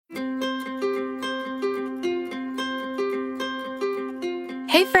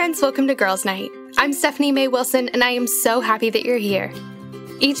Hey friends, welcome to Girls Night. I'm Stephanie Mae Wilson, and I am so happy that you're here.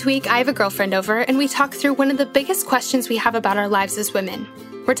 Each week, I have a girlfriend over, and we talk through one of the biggest questions we have about our lives as women.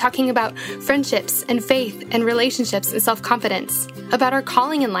 We're talking about friendships and faith and relationships and self-confidence, about our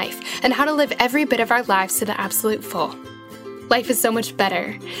calling in life, and how to live every bit of our lives to the absolute full. Life is so much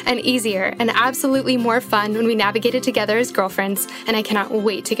better and easier and absolutely more fun when we navigate it together as girlfriends, and I cannot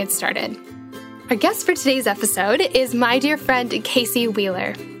wait to get started. Our guest for today's episode is my dear friend, Casey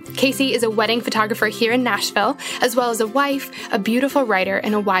Wheeler. Casey is a wedding photographer here in Nashville, as well as a wife, a beautiful writer,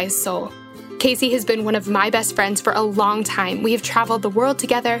 and a wise soul. Casey has been one of my best friends for a long time. We have traveled the world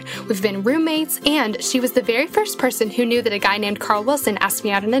together, we've been roommates, and she was the very first person who knew that a guy named Carl Wilson asked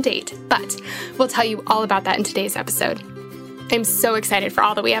me out on a date. But we'll tell you all about that in today's episode. I'm so excited for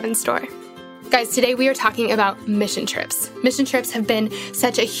all that we have in store. Guys, today we are talking about mission trips. Mission trips have been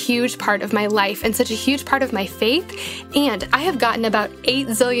such a huge part of my life and such a huge part of my faith, and I have gotten about 8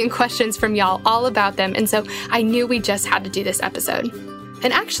 zillion questions from y'all all about them, and so I knew we just had to do this episode.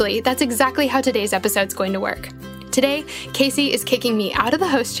 And actually, that's exactly how today's episode's going to work. Today, Casey is kicking me out of the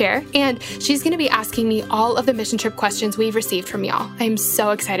host chair, and she's going to be asking me all of the mission trip questions we've received from y'all. I'm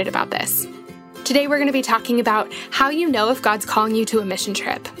so excited about this. Today, we're going to be talking about how you know if God's calling you to a mission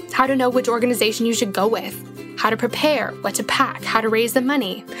trip, how to know which organization you should go with, how to prepare, what to pack, how to raise the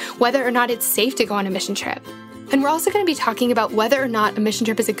money, whether or not it's safe to go on a mission trip. And we're also going to be talking about whether or not a mission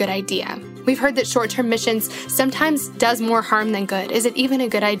trip is a good idea. We've heard that short-term missions sometimes does more harm than good. Is it even a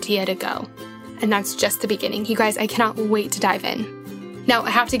good idea to go? And that's just the beginning. You guys, I cannot wait to dive in. Now,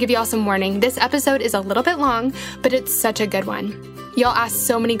 I have to give you all some warning. This episode is a little bit long, but it's such a good one. Y'all asked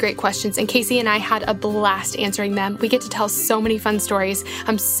so many great questions, and Casey and I had a blast answering them. We get to tell so many fun stories.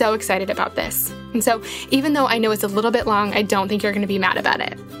 I'm so excited about this. And so, even though I know it's a little bit long, I don't think you're going to be mad about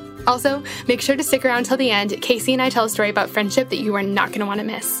it. Also, make sure to stick around till the end. Casey and I tell a story about friendship that you are not going to want to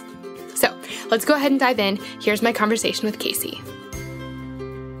miss. So, let's go ahead and dive in. Here's my conversation with Casey.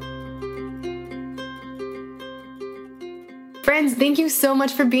 Friends, thank you so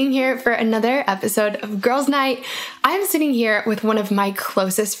much for being here for another episode of Girls Night. I'm sitting here with one of my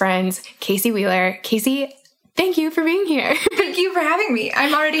closest friends, Casey Wheeler. Casey, thank you for being here. Thank you for having me.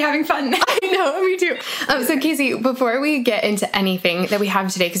 I'm already having fun. I know, me too. So Casey, before we get into anything that we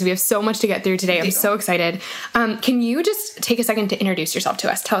have today, because we have so much to get through today, I'm so excited. Can you just take a second to introduce yourself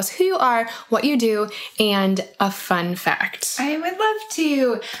to us? Tell us who you are, what you do, and a fun fact. I would love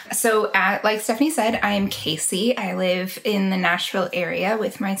to. So like Stephanie said, I am Casey. I live in the Nashville area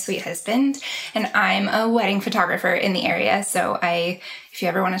with my sweet husband, and I'm a wedding photographer in the area. So if you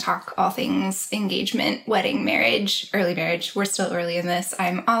ever want to talk all things engagement, wedding, marriage, early marriage, we're still early in this,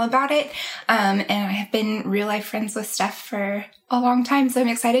 I'm all about it. And I have been real life friends with Steph for a long time, so I'm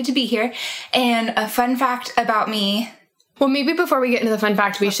excited to be here. And a fun fact about me. Well, maybe before we get into the fun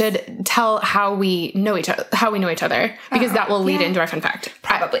fact, we should tell how we know each other, because that will lead into our fun fact.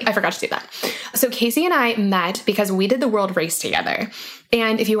 Probably. I forgot to do that. So Casey and I met because we did the World Race together.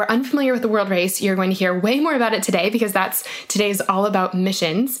 And if you are unfamiliar with the World Race, you're going to hear way more about it today, because today's all about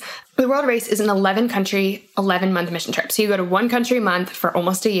missions. The World Race is an 11-country, 11-month mission trip. So you go to one country a month for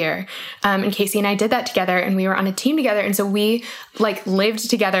almost a year. And Casey and I did that together, and we were on a team together. And so we lived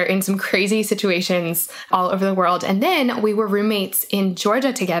together in some crazy situations all over the world. And then we were roommates in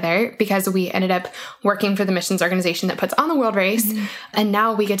Georgia together because we ended up working for the missions organization that puts on the World Race. Mm-hmm. And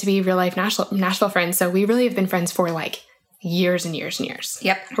now we get to be real life Nashville friends. So we really have been friends for years and years and years.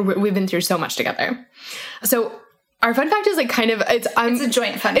 Yep. We've been through so much together. So our fun fact is it's a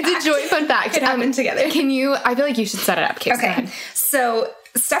joint fun fact. It's a joint fun fact. It happened together. I feel like you should set it up, Casey. Okay. So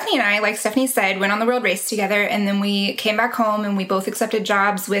Stephanie and I, like Stephanie said, went on the World Race together, and then we came back home and we both accepted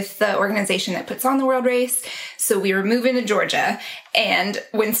jobs with the organization that puts on the World Race. So we were moving to Georgia. And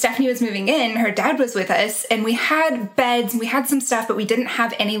when Stephanie was moving in, her dad was with us, and we had beds and we had some stuff, but we didn't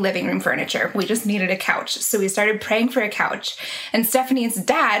have any living room furniture. We just needed a couch. So we started praying for a couch. And Stephanie's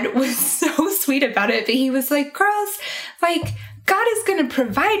dad was so sweet about it, but he was like, girls, God is going to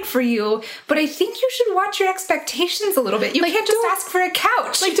provide for you, but I think you should watch your expectations a little bit. You can't just ask for a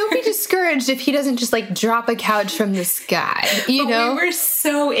couch. Don't be discouraged if he doesn't just drop a couch from the sky, you know? We were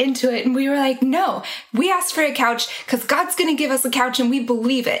so into it, and we were like, no, we asked for a couch because God's going to give us a couch, and we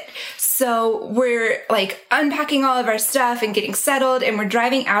believe it. So we're unpacking all of our stuff and getting settled, and we're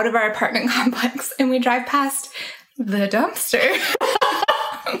driving out of our apartment complex, and we drive past the dumpster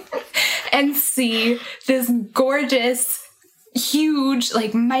and see this gorgeous, huge,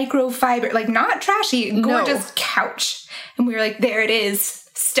 microfiber, not trashy, gorgeous couch. And we were like, there it is.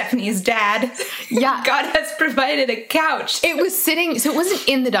 Stephanie's dad. Yeah. God has provided a couch. It was sitting, so it wasn't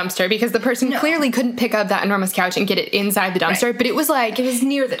in the dumpster because the person clearly couldn't pick up that enormous couch and get it inside the dumpster, Right. but it was like... It was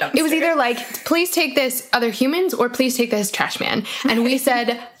near the dumpster. It was either like, please take this, other humans, or please take this, trash man. And we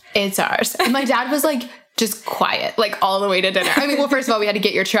said, it's ours. And my dad was like, just quiet, like all the way to dinner. I mean, well, first of all, we had to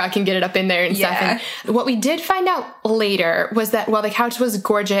get your truck and get it up in there and stuff. And what we did find out later was that while the couch was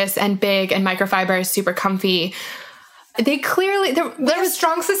gorgeous and big and microfiber, super comfy, they clearly, there was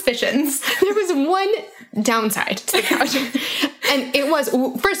strong suspicions. There was one downside to the couch. And it was,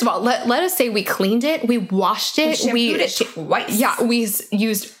 first of all, let us say we cleaned it, we washed it, we shampooed it twice. Yeah, we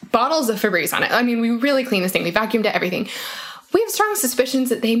used bottles of Febreze on it. I mean, we really cleaned this thing. We vacuumed it, everything. We have strong suspicions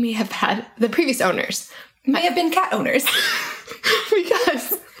that they may have had the previous owners. May have been cat owners.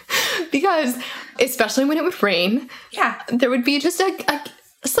 because especially when it would rain, there would be just a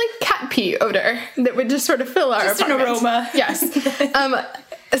slight cat pee odor that would just sort of fill our apartment. Just an aroma. Yes.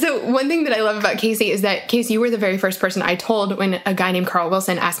 So one thing that I love about Casey is that, Casey, you were the very first person I told when a guy named Carl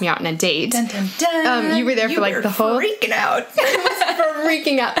Wilson asked me out on a date. Dun, dun, dun. You were there for like the whole... freaking out. I was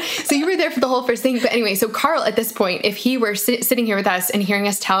freaking out. So you were there for the whole first thing. But anyway, so Carl, at this point, if he were sitting here with us and hearing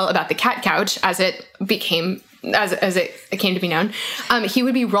us tell about the cat couch as it became... As it came to be known, he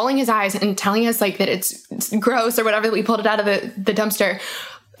would be rolling his eyes and telling us like that it's gross or whatever, that we pulled it out of the dumpster,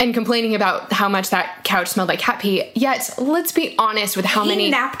 and complaining about how much that couch smelled like cat pee. Yet, let's be honest with how many...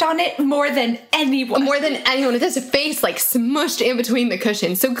 He napped on it more than anyone. More than anyone, with his face like smushed in between the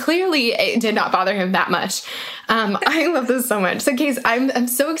cushions. So clearly it did not bother him that much. I love this so much. So Case, I'm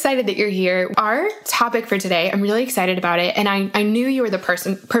so excited that you're here. Our topic for today, I'm really excited about it. And I knew you were the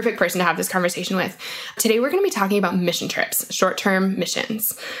perfect person to have this conversation with. Today, we're going to be talking about mission trips, short-term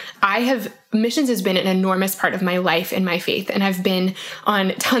missions. Missions has been an enormous part of my life and my faith, and I've been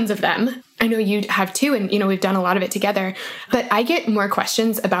on tons of them. I know you have too, and we've done a lot of it together, but I get more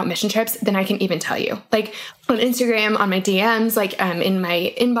questions about mission trips than I can even tell you. Like on Instagram, on my DMs, like in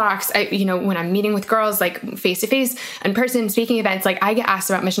my inbox, when I'm meeting with girls, like face-to-face, in person, speaking events, like I get asked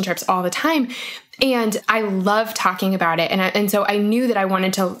about mission trips all the time. And I love talking about it. And so I knew that I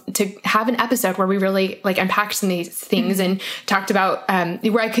wanted to have an episode where we really like unpacked some of these things and talked about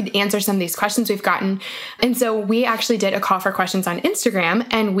where I could answer some of these questions we've gotten. And so we actually did a call for questions on Instagram,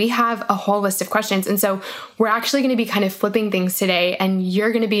 and we have a whole list of questions. And so we're actually going to be kind of flipping things today, and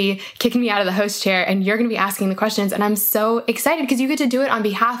you're going to be kicking me out of the host chair and you're going to be asking the questions. And I'm so excited because you get to do it on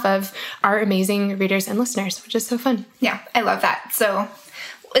behalf of our amazing readers and listeners, which is so fun. Yeah, I love that. So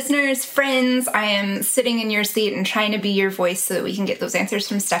listeners, friends, I am sitting in your seat and trying to be your voice so that we can get those answers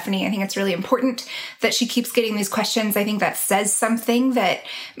from Stephanie. I think it's really important that she keeps getting these questions. I think that says something that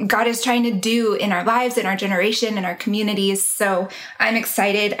God is trying to do in our lives, in our generation, in our communities. So I'm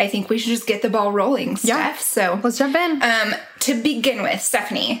excited. I think we should just get the ball rolling, Steph. Yeah. So let's jump in. To begin with,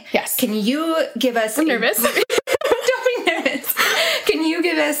 Stephanie. Yes. Can you give us... I'm nervous. Don't be nervous. Can you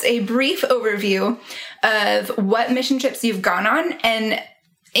give us a brief overview of what mission trips you've gone on, and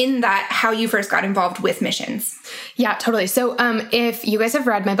in that, how you first got involved with missions? Yeah, totally. So if you guys have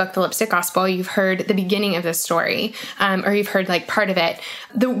read my book, The Lipstick Gospel, you've heard the beginning of this story, or you've heard like part of it.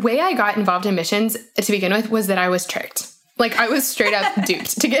 The way I got involved in missions to begin with was that I was tricked. Like I was straight up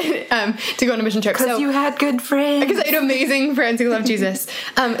duped to get to go on a mission trip. Because you had good friends. Because I had amazing friends who love Jesus.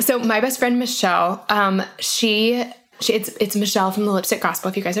 So my best friend, Michelle, it's Michelle from The Lipstick Gospel,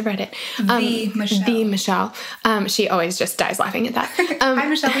 if you guys have read it. The Michelle. She always just dies laughing at that. Hi,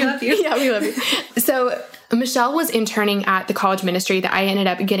 Michelle. We love you. Yeah, we love you. So Michelle was interning at the college ministry that I ended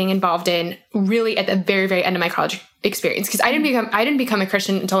up getting involved in really at the very, very end of my college experience. Because I didn't become a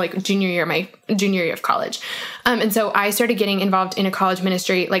Christian until like junior year of college. And so I started getting involved in a college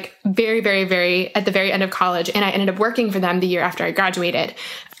ministry like very, very, very at the very end of college. And I ended up working for them the year after I graduated.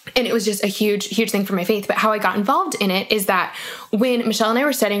 And it was just a huge, huge thing for my faith. But how I got involved in it is that when Michelle and I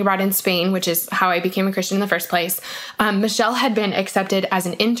were studying abroad in Spain, which is how I became a Christian in the first place, Michelle had been accepted as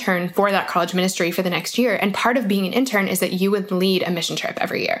an intern for that college ministry for the next year. And part of being an intern is that you would lead a mission trip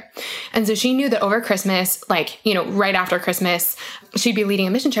every year. And so she knew that over Christmas, right after Christmas, she'd be leading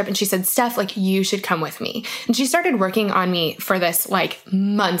a mission trip. And she said, Steph, you should come with me. And she started working on me for this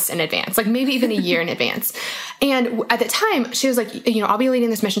months in advance, maybe even a year in advance. And at the time, she was like, I'll be leading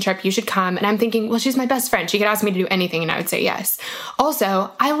this mission trip. You should come. And I'm thinking, well, she's my best friend. She could ask me to do anything and I would say yes.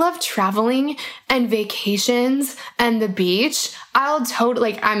 Also, I love traveling and vacations and the beach. I'll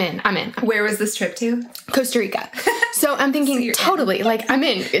totally, I'm in. Where was this trip to? Costa Rica. So I'm thinking totally, I'm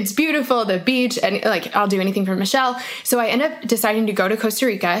in. It's beautiful, the beach, and I'll do anything for Michelle. So I end up deciding to go to Costa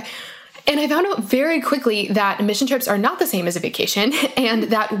Rica. And I found out very quickly that mission trips are not the same as a vacation, and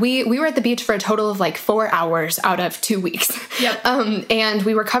that we were at the beach for a total of like 4 hours out of 2 weeks. Yep. And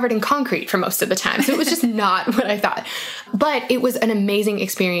we were covered in concrete for most of the time. So it was just not what I thought. But it was an amazing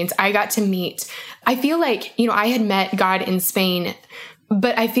experience. I got to meet, I feel like, I had met God in Spain,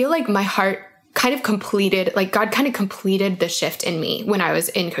 but I feel like my heart kind of completed, like God kind of completed the shift in me when I was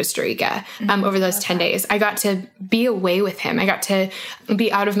in Costa Rica over those 10 days. I got to be away with him. I got to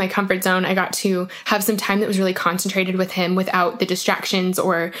be out of my comfort zone. I got to have some time that was really concentrated with him without the distractions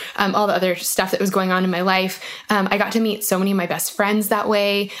or all the other stuff that was going on in my life. I got to meet so many of my best friends that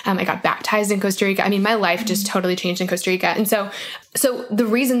way. I got baptized in Costa Rica. I mean, my life just totally changed in Costa Rica. And so the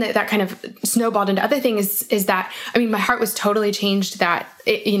reason that kind of snowballed into other things is that, I mean, my heart was totally changed that,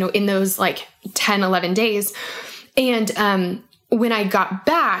 in those like 10, 11 days. And when I got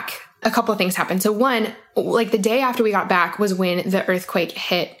back, a couple of things happened. So one, like the day after we got back was when the earthquake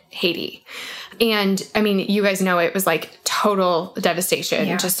hit Haiti. And I mean, you guys know it was like total devastation.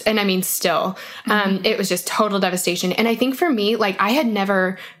 Yeah. And I mean, still, it was just total devastation. And I think for me, like I had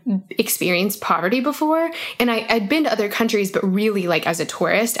never experienced poverty before. And I'd been to other countries, but really like as a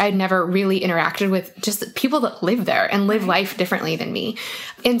tourist, I'd never really interacted with just people that live there and live life differently than me.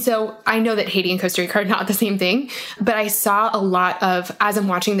 And so I know that Haiti and Costa Rica are not the same thing, but I saw a lot of, as I'm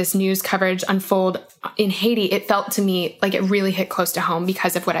watching this news coverage unfold in Haiti, it felt to me like it really hit close to home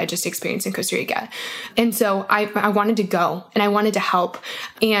because of what I just experienced in Costa Rica. And so I wanted to go and I wanted to help.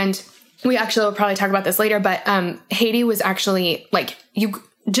 And we actually will probably talk about this later, but Haiti was actually like,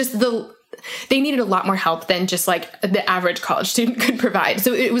 they needed a lot more help than just like the average college student could provide.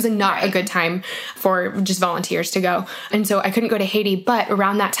 So it was not a good time for just volunteers to go. And so I couldn't go to Haiti, but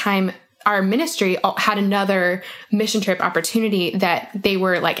around that time, our ministry had another mission trip opportunity that they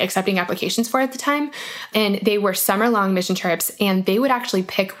were like accepting applications for at the time. And they were summer-long mission trips, and they would actually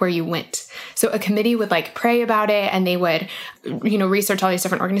pick where you went. So a committee would like pray about it, and they would, research all these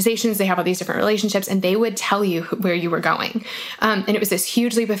different organizations. They have all these different relationships, and they would tell you where you were going. And it was this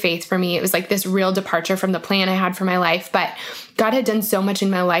huge leap of faith for me. It was like this real departure from the plan I had for my life. But God had done so much in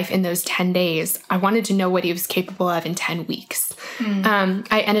my life in those 10 days. I wanted to know what he was capable of in 10 weeks.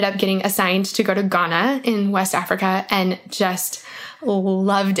 I ended up getting assigned to go to Ghana in West Africa and just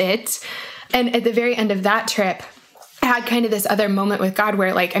loved it. And at the very end of that trip, I had kind of this other moment with God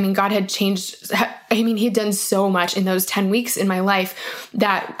where God had changed. He'd done so much in those 10 weeks in my life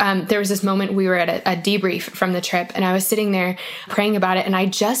that there was this moment we were at a debrief from the trip, and I was sitting there praying about it. And I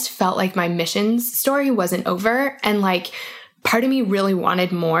just felt like my missions story wasn't over. And like, part of me really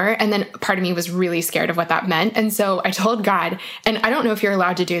wanted more. And then part of me was really scared of what that meant. And so I told God, and I don't know if you're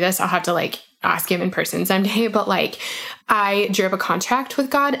allowed to do this. I'll have to ask him in person someday, but I drew up a contract with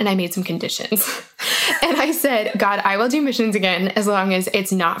God and I made some conditions. And I said, God, I will do missions again as long as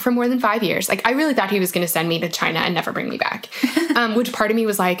it's not for more than 5 years. I really thought he was going to send me to China and never bring me back. Which part of me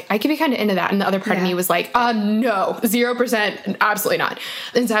was like, I could be kind of into that. And the other part of me was like, no, 0%, absolutely not.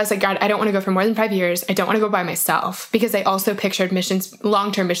 And so I was like, God, I don't want to go for more than 5 years. I don't want to go by myself, because I also pictured missions,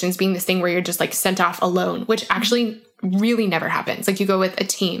 long-term missions, being this thing where you're just sent off alone, which actually really never happens. You go with a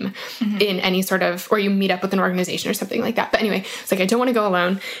team in any sort of, or you meet up with an organization or something like that. But anyway, it's I don't want to go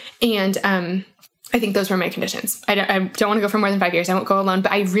alone. And, I think those were my conditions. I don't want to go for more than 5 years. I won't go alone,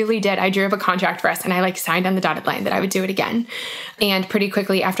 but I really did. I drew up a contract for us, and I signed on the dotted line that I would do it again. And pretty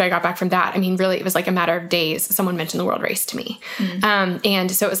quickly after I got back from that, really it was a matter of days, someone mentioned the World Race to me.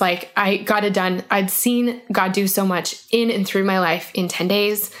 And so it was I got it done. I'd seen God do so much in and through my life in 10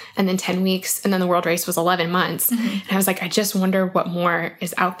 days and then 10 weeks. And then the World Race was 11 months. And I was I just wonder what more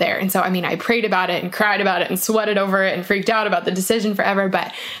is out there. And so, I prayed about it and cried about it and sweated over it and freaked out about the decision forever,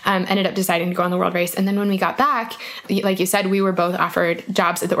 but ended up deciding to go on the World Race. And then when we got back, like you said, we were both offered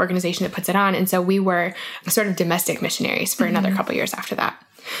jobs at the organization that puts it on. And so we were sort of domestic missionaries for another couple years after that.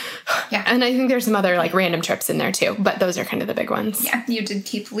 Yeah. And I think there's some other random trips in there too, but those are kind of the big ones. Yeah. You did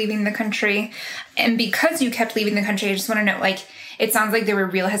keep leaving the country. And because you kept leaving the country, I just want to note, it sounds like there were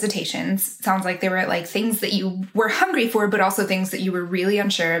real hesitations. It sounds like there were things that you were hungry for, but also things that you were really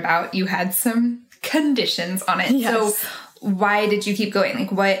unsure about. You had some conditions on it. Yes. So why did you keep going?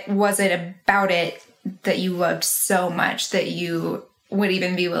 What was it about it that you loved so much that you would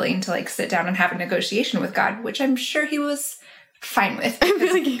even be willing to sit down and have a negotiation with God, which I'm sure he was fine with.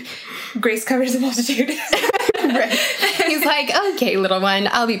 Grace covers a multitude. Right. He's okay, little one,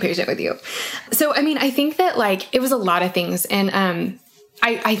 I'll be patient with you. So, I think that it was a lot of things. And,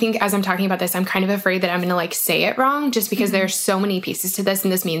 I think as I'm talking about this, I'm kind of afraid that I'm going to say it wrong just because there are so many pieces to this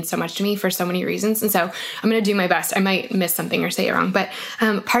and this means so much to me for so many reasons. And so I'm going to do my best. I might miss something or say it wrong. But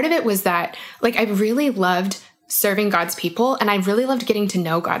part of it was that I really loved serving God's people, and I really loved getting to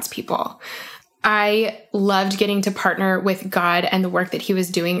know God's people. I loved getting to partner with God and the work that he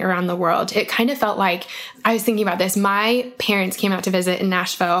was doing around the world. It kind of felt like, I was thinking about this, my parents came out to visit in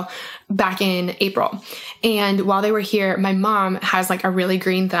Nashville back in April. And while they were here, my mom has like a really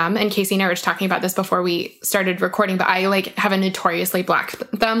green thumb. And Casey and I were just talking about this before we started recording, but I like have a notoriously black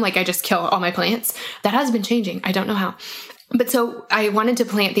thumb. Like I just kill all my plants. That has been changing. I don't know how. But so I wanted to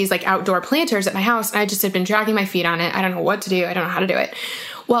plant these like outdoor planters at my house, and I just had been dragging my feet on it. I don't know what to do. I don't know how to do it.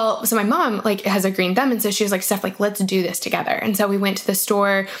 Well, so my mom like has a green thumb. And so she was like, Steph, like, let's do this together. And so we went to the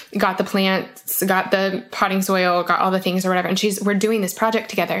store, got the plants, got the potting soil, got all the things or whatever. And we're doing this project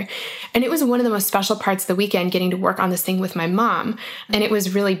together. And it was one of the most special parts of the weekend, getting to work on this thing with my mom. And it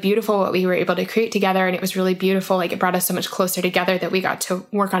was really beautiful what we were able to create together. And it was really beautiful. Like it brought us so much closer together that we got to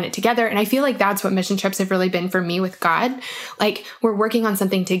work on it together. And I feel like that's what mission trips have really been for me with God. Like we're working on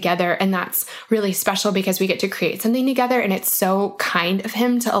something together, and that's really special because we get to create something together. And it's so kind of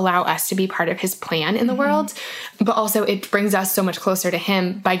him to allow us to be part of his plan in the world, but also it brings us so much closer to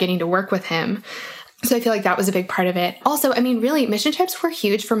him by getting to work with him. So I feel like that was a big part of it. Also, I mean, really, mission trips were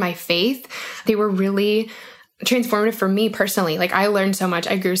huge for my faith. They were really transformative for me personally. Like I learned so much.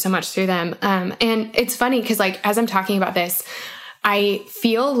 I grew so much through them. And it's funny because like, as I'm talking about this, I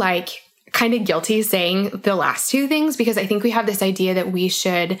feel like kind of guilty saying the last two things, because I think we have this idea that we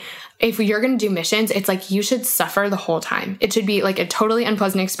should, if you're going to do missions, it's like you should suffer the whole time. It should be like a totally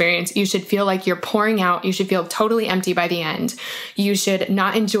unpleasant experience. You should feel like you're pouring out. You should feel totally empty by the end. You should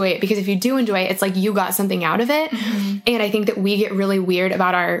not enjoy it, because if you do enjoy it, it's like you got something out of it. Mm-hmm. And I think that we get really weird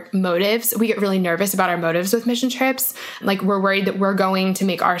about our motives. We get really nervous about our motives with mission trips. Like we're worried that we're going to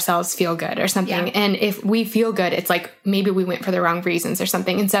make ourselves feel good or something. Yeah. And if we feel good, it's like maybe we went for the wrong reasons or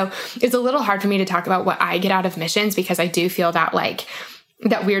something. And so it's a little hard for me to talk about what I get out of missions, because I do feel that like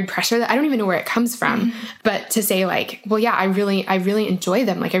that weird pressure that I don't even know where it comes from, but to say like, well, yeah, I really enjoy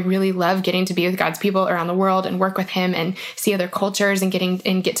them. Like I really love getting to be with God's people around the world and work with him and see other cultures and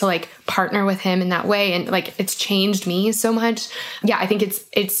get to like partner with him in that way. And like, it's changed me so much. Yeah. I think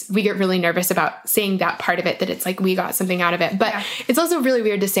we get really nervous about saying that part of it, that it's like, we got something out of it, but it's also really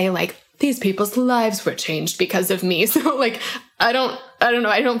weird to say like, these people's lives were changed because of me. So like, I don't know.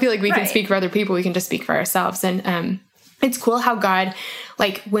 I don't feel like we can speak for other people. We can just speak for ourselves. And, it's cool how God,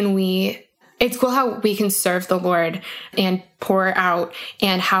 like it's cool how we can serve the Lord and pour out,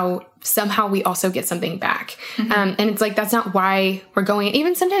 and how somehow we also get something back. Mm-hmm. And it's like, that's not why we're going.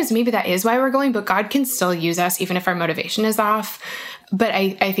 Even sometimes maybe that is why we're going, but God can still use us even if our motivation is off. But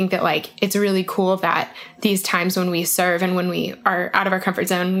I think that like, it's really cool that these times when we serve and when we are out of our comfort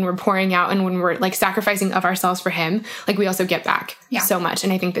zone, when we're pouring out and when we're like sacrificing of ourselves for him, like we also get back so much.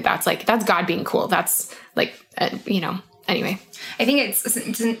 And I think that that's God being cool. That's like, anyway. I think it's,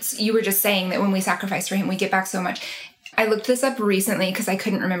 since you were just saying that when we sacrifice for him, we get back so much. I looked this up recently because I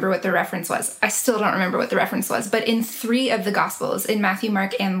couldn't remember what the reference was. I still don't remember what the reference was. But in 3 of the Gospels, in Matthew,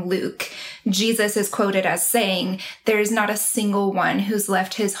 Mark, and Luke, Jesus is quoted as saying, there is not a single one who's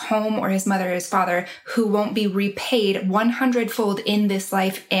left his home or his mother or his father who won't be repaid 100-fold in this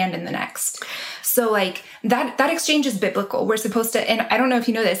life and in the next. So like that exchange is biblical. We're supposed to, and I don't know if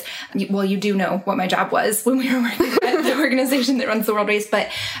you know this, well, you do know what my job was when we were working at the organization that runs the World Race, but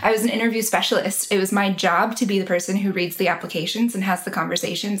I was an interview specialist. It was my job to be the person who reads the applications and has the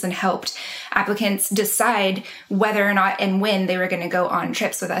conversations and helped applicants decide whether or not and when they were going to go on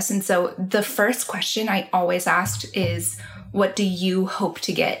trips with us. And so the first question I always asked is, what do you hope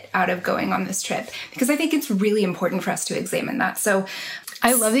to get out of going on this trip? Because I think it's really important for us to examine that. So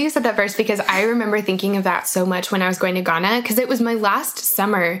I love that you said that first, because I remember thinking of that so much when I was going to Ghana, because it was my last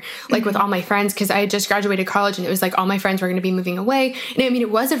summer, like with all my friends, because I had just graduated college and it was like all my friends were going to be moving away. And I mean, it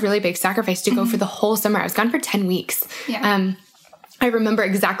was a really big sacrifice to go for the whole summer. I was gone for 10 weeks. Yeah. I remember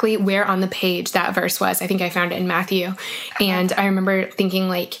exactly where on the page that verse was. I think I found it in Matthew. And I remember thinking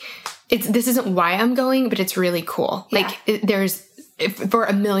like, this isn't why I'm going, but it's really cool. Yeah. Like there's, for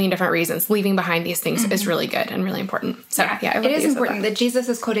a million different reasons, leaving behind these things is really good and really important. So yeah, it is important that Jesus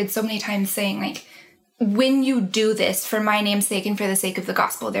is quoted so many times saying like, when you do this for my name's sake and for the sake of the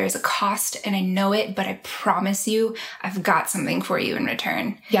gospel, there is a cost and I know it, but I promise you, I've got something for you in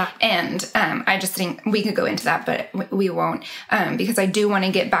return. Yeah. And I just think we could go into that, but we won't, because I do want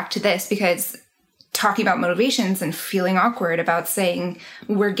to get back to this, because talking about motivations and feeling awkward about saying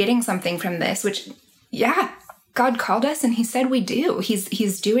we're getting something from this, which God called us and he said we do.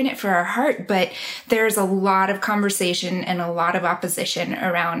 He's doing it for our heart, but there's a lot of conversation and a lot of opposition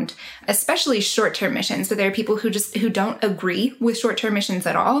around, especially short-term missions. So there are people who don't agree with short-term missions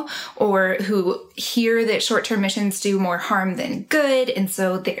at all, or who hear that short-term missions do more harm than good. And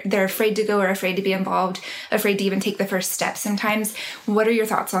so they're afraid to go or afraid to be involved, afraid to even take the first step sometimes. What are your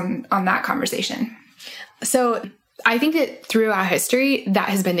thoughts on that conversation? So I think that throughout history, that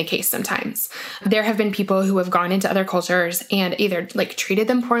has been the case sometimes. There have been people who have gone into other cultures and either like treated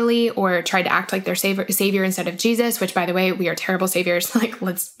them poorly or tried to act like their savior instead of Jesus, which, by the way, we are terrible saviors. Like,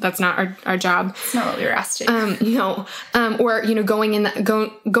 that's not our job. It's not what we were asked to do. No. Or, going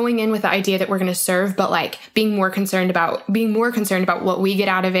in with the idea that we're going to serve, but like being more concerned about what we get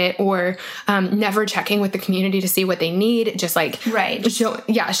out of it, or never checking with the community to see what they need. Just like, right.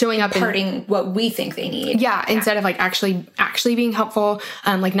 Showing up imparting what we think they need. Yeah. Instead of like actually being helpful,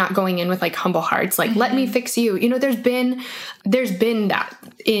 like not going in with like humble hearts, like, let me fix you. There's been that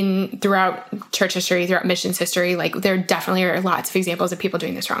throughout church history, throughout missions history. Like, there definitely are lots of examples of people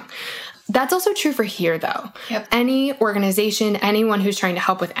doing this wrong. That's also true for here, though. Yep. Any organization, anyone who's trying to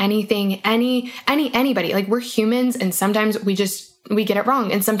help with anything, anybody, like, we're humans, and sometimes we get it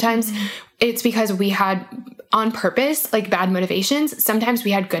wrong. And sometimes it's because we had on purpose, like, bad motivations. Sometimes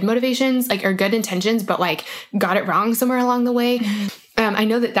we had good motivations, like, or good intentions, but like got it wrong somewhere along the way. I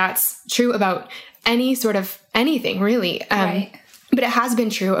know that that's true about any sort of anything, really. Right. But it has been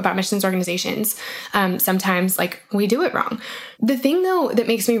true about missions organizations. Sometimes, like, we do it wrong. The thing, though, that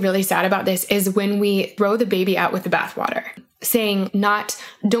makes me really sad about this is when we throw the baby out with the bathwater, saying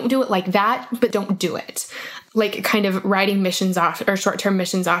don't do it like that, but don't do it. Like, kind of writing missions off, or short-term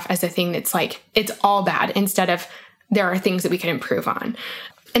missions off, as a thing that's like, it's all bad, instead of there are things that we can improve on.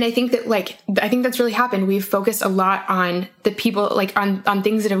 And I think that, like, I think that's really happened. We've focused a lot on the people, like, on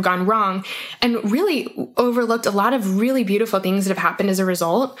things that have gone wrong, and really overlooked a lot of really beautiful things that have happened as a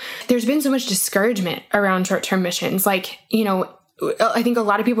result. There's been so much discouragement around short-term missions. Like, I think a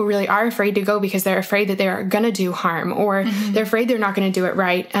lot of people really are afraid to go because they're afraid that they're going to do harm, or they're afraid they're not going to do it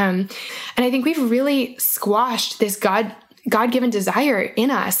right. And I think we've really squashed this God-given desire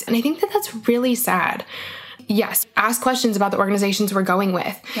in us. And I think that that's really sad. Yes. Ask questions about the organizations we're going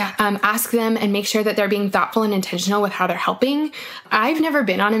with. Yeah. Ask them and make sure that they're being thoughtful and intentional with how they're helping. I've never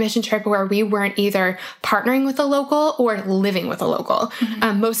been on a mission trip where we weren't either partnering with a local or living with a local.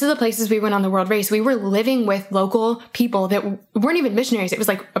 Most of the places we went on the World Race, we were living with local people that weren't even missionaries. It was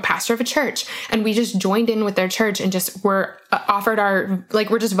like a pastor of a church, and we just joined in with their church and just were offered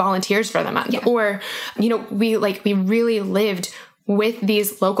we're just volunteers for the month. Yeah. Or, we really lived with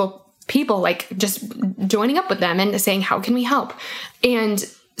these local people, like, just joining up with them and saying, how can we help? And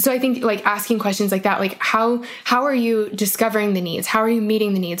so I think, like, asking questions like that, like, how are you discovering the needs? How are you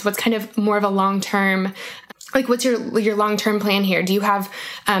meeting the needs? What's kind of more of a long-term, like, what's your long-term plan here? Do you have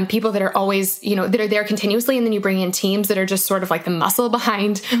people that are always, that are there continuously, and then you bring in teams that are just sort of like the muscle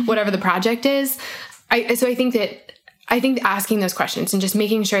behind whatever the project is? I think asking those questions and just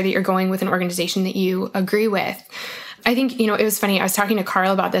making sure that you're going with an organization that you agree with. I think, it was funny. I was talking to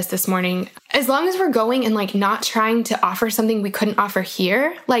Carl about this morning. As long as we're going and, like, not trying to offer something we couldn't offer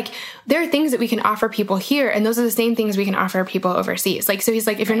here, like, there are things that we can offer people here, and those are the same things we can offer people overseas. Like, so he's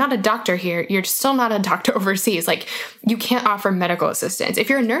like, if you're not a doctor here, you're still not a doctor overseas. Like, you can't offer medical assistance. If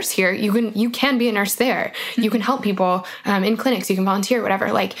you're a nurse here, you can be a nurse there. You can help people in clinics. You can volunteer,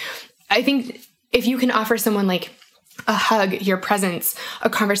 whatever. Like, I think if you can offer someone, like, a hug, your presence, a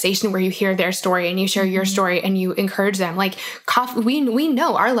conversation where you hear their story and you share your story and you encourage them. Like, coffee, we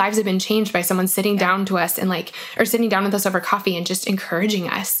know our lives have been changed by someone sitting down to us and or sitting down with us over coffee and just encouraging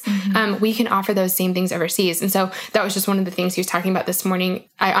us. We can offer those same things overseas. And so that was just one of the things he was talking about this morning.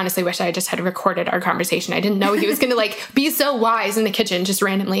 I honestly wish I just had recorded our conversation. I didn't know he was going to be so wise in the kitchen just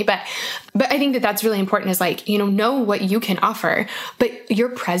randomly. But I think that that's really important, is know what you can offer, but your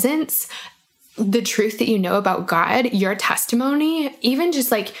presence, the truth that you know about God, your testimony, even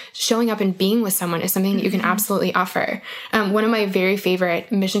just like showing up and being with someone is something that you can absolutely offer. One of my very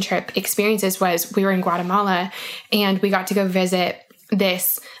favorite mission trip experiences was we were in Guatemala, and we got to go visit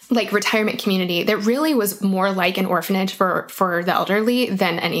this retirement community that really was more like an orphanage for the elderly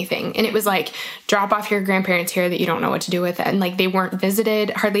than anything. And it was like, drop off your grandparents here that you don't know what to do with it. And they weren't visited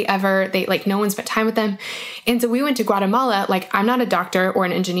hardly ever. No one spent time with them. And so we went to Guatemala. I'm not a doctor or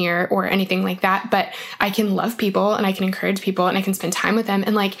an engineer or anything like that, but I can love people and I can encourage people and I can spend time with them.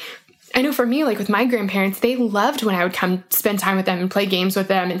 And I know for me, with my grandparents, they loved when I would come spend time with them and play games with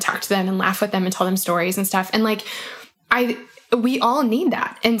them and talk to them and laugh with them and tell them stories and stuff. And we all need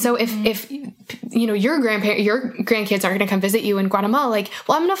that. And so if your grandkids aren't going to come visit you in Guatemala. Like,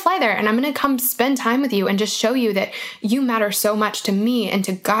 well, I'm going to fly there and I'm going to come spend time with you and just show you that you matter so much to me and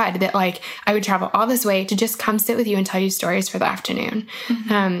to God that like I would travel all this way to just come sit with you and tell you stories for the afternoon.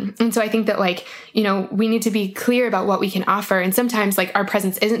 And so I think that like, we need to be clear about what we can offer. And sometimes like our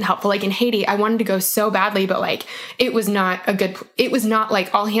presence isn't helpful. Like in Haiti, I wanted to go so badly, but like, it was not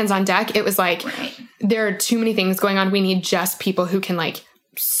like all hands on deck. It was like, there are too many things going on. We need just people who can like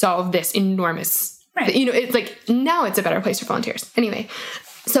solve this enormous, it's like, now it's a better place for volunteers. Anyway.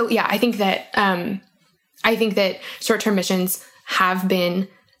 So yeah, I think that short-term missions have been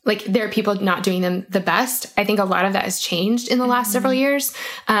like, there are people not doing them the best. I think a lot of that has changed in the last several years.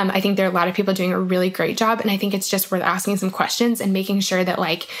 I think there are a lot of people doing a really great job. And I think it's just worth asking some questions and making sure that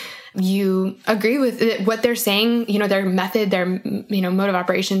like you agree with what they're saying, their method, their, mode of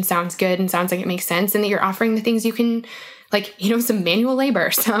operation sounds good and sounds like it makes sense. And that you're offering the things you can, like, some manual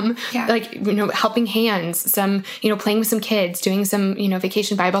labor, some helping hands, some, playing with some kids, doing some,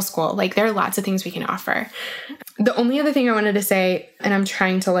 vacation Bible school. Like there are lots of things we can offer. The only other thing I wanted to say, and I'm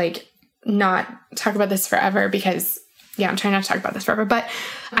trying to like not talk about this forever because I'm trying not to talk about this forever, but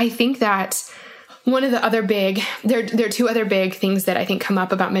I think that one of the other there are two other big things that I think come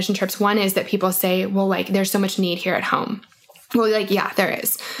up about mission trips. One is that people say, well, like there's so much need here at home. Well, like, yeah, there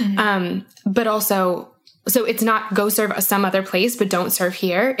is. But also, so it's not go serve some other place, but don't serve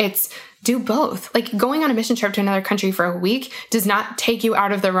here. It's do both. Like going on a mission trip to another country for a week does not take you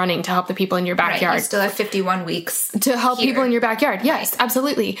out of the running to help the people in your backyard. You still have 51 weeks to help people in your backyard. Yes,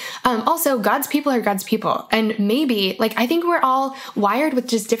 absolutely. Also, God's people are God's people. And maybe like, I think we're all wired with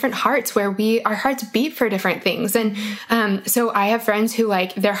just different hearts where our hearts beat for different things. And so I have friends who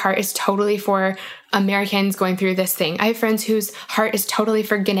like their heart is totally for Americans going through this thing. I have friends whose heart is totally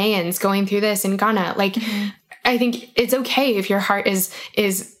for Ghanaians going through this in Ghana. Like, I think it's okay if your heart is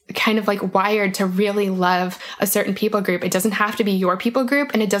kind of like wired to really love a certain people group. It doesn't have to be your people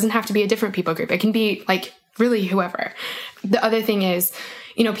group and it doesn't have to be a different people group. It can be like really whoever. The other thing is,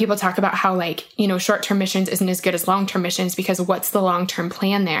 people talk about how like, short-term missions isn't as good as long-term missions because what's the long-term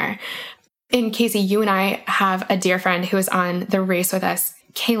plan there? And Casey, you and I have a dear friend who is on the race with us,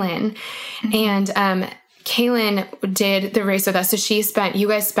 Kaylin. And Kaylin did the race with us. So you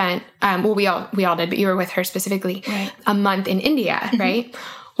guys spent, we all did, but you were with her specifically, a month in India, right?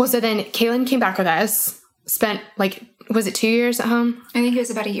 Well, so then Kaylin came back with us, spent like, was it 2 years at home? I think it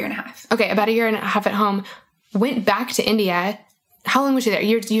was about 1.5 years. Okay, about 1.5 years at home, went back to India. How long was she there?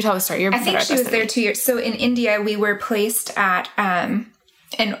 You tell the story. I think she was there 2 years. So in India, we were placed at an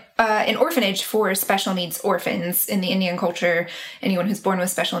orphanage for special needs orphans. In the Indian culture, anyone who's born with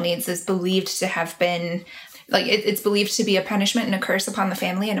special needs is believed to have been, like, it's believed to be a punishment and a curse upon the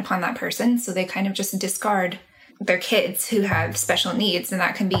family and upon that person. So they kind of just discard their kids who have special needs. And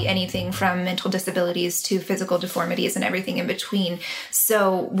that can be anything from mental disabilities to physical deformities and everything in between.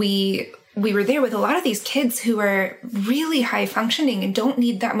 So we were there with a lot of these kids who are really high functioning and don't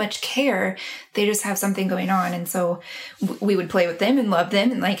need that much care. They just have something going on. And so we would play with them and love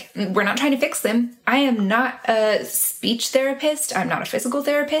them. And like, we're not trying to fix them. I am not a speech therapist. I'm not a physical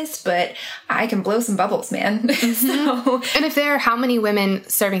therapist, but I can blow some bubbles, man. So, and if there are how many women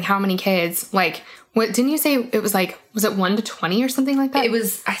serving how many kids, like, what didn't you say it was like, was it 1 to 20 or something like that? It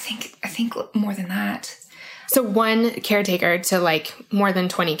was, I think more than that. So one caretaker to like more than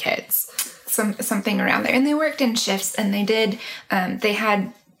 20 kids. Something around there. And they worked in shifts and they did, they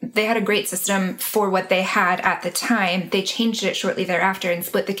had a great system for what they had at the time. They changed it shortly thereafter and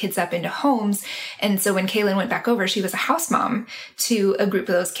split the kids up into homes. And so when Kaylin went back over, she was a house mom to a group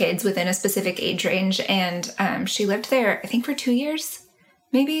of those kids within a specific age range. And she lived there, I think, for 2 years.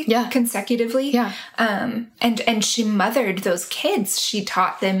 Maybe consecutively. Yeah. And she mothered those kids. She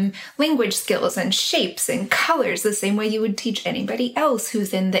taught them language skills and shapes and colors the same way you would teach anybody else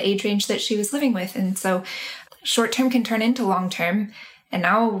who's in the age range that she was living with. And so short term can turn into long term. And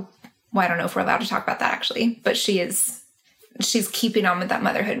now, well, I don't know if we're allowed to talk about that actually, but she's keeping on with that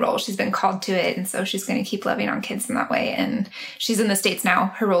motherhood role. She's been called to it. And so she's going to keep loving on kids in that way. And she's in the States now.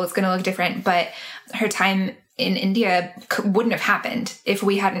 Her role is going to look different, but her time in India wouldn't have happened if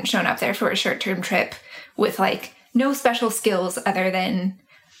we hadn't shown up there for a short-term trip with like no special skills other than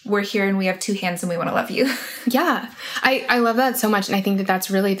we're here and we have 2 hands and we want to love you. Yeah. I love that so much. And I think that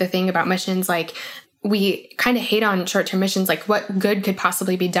that's really the thing about missions. Like we kind of hate on short-term missions, like what good could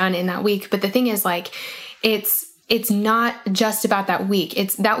possibly be done in that week. But the thing is like, it's not just about that week.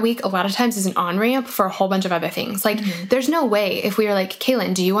 It's that week a lot of times is an on-ramp for a whole bunch of other things. Like there's no way if we were like,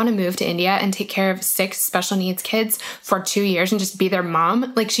 Kaylin, do you want to move to India and take care of 6 special needs kids for 2 years and just be their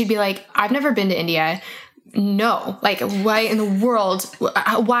mom? Like she'd be like, I've never been to India. no, like, why in the world,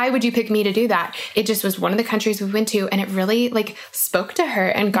 why would you pick me to do that? It just was one of the countries we went to, and it really like spoke to her,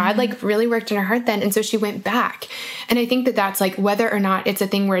 and God like really worked in her heart then. And so she went back. And I think that that's like, whether or not it's a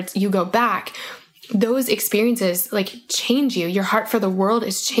thing where you go back, those experiences like change you. Your heart for the world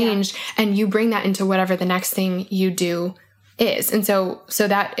is changed, and you bring that into whatever the next thing you do is. And so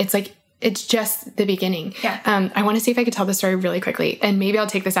that it's like, it's just the beginning. Yeah. I want to see if I could tell the story really quickly, and maybe I'll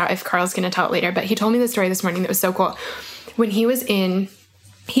take this out if Carl's going to tell it later, but he told me the story this morning that was so cool. When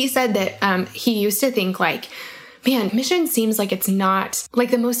he said that he used to think like, man, mission seems like it's not like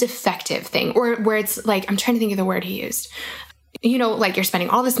the most effective thing, or where it's like, I'm trying to think of the word he used. You know, like you're spending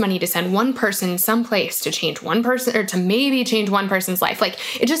all this money to send one person someplace to change one person, or to maybe change one person's life. Like,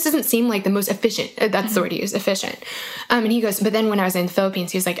 it just doesn't seem like the most efficient. That's the word he used, efficient. And he goes, but then when I was in the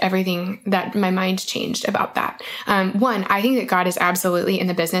Philippines, he was like, everything that my mind changed about that. One, I think that God is absolutely in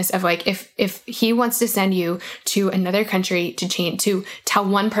the business of like, if he wants to send you to another country to tell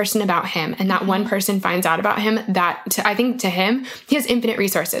one person about him, and that one person finds out about him, I think to him, he has infinite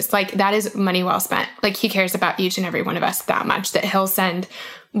resources. Like, that is money well spent. Like, he cares about each and every one of us that much, that he'll send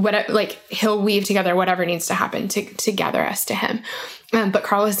he'll weave together whatever needs to happen to gather us to him. But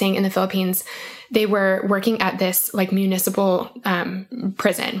Carl was saying in the Philippines, they were working at this like municipal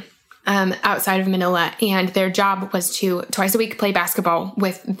prison outside of Manila, and their job was to twice a week play basketball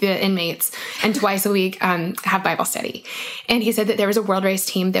with the inmates, and twice a week have Bible study. And he said that there was a World Race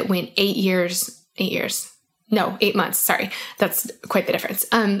team that went 8 months. Sorry. That's quite the difference.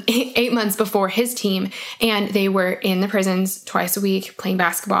 8 months before his team, and they were in the prisons twice a week playing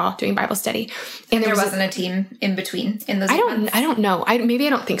basketball, doing Bible study. And there wasn't a team in between in those 8 months? I don't know. Maybe I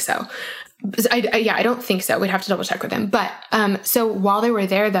don't think so. I don't think so. We'd have to double check with him. But, so while they were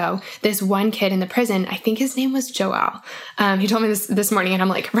there though, this one kid in the prison, I think his name was Joel. He told me this morning, and I'm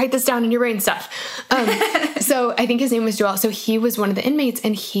like, write this down in your brain stuff. So I think his name was Joel. So he was one of the inmates,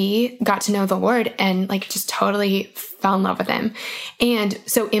 and he got to know the Lord and like just totally fell in love with him. And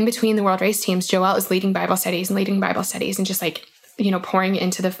so in between the World Race teams, Joel is leading Bible studies and just like, you know, pouring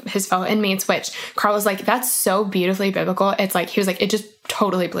into his fellow inmates, which Carl was like, that's so beautifully biblical. It's like, he was like, it just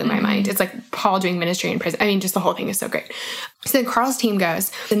totally blew my mind. It's like Paul doing ministry in prison. I mean, just the whole thing is so great. So then Carl's team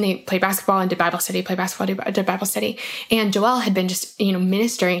goes, and they play basketball and did Bible study, did Bible study. And Joel had been just, you know,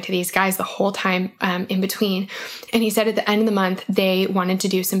 ministering to these guys the whole time in between. And he said at the end of the month, they wanted to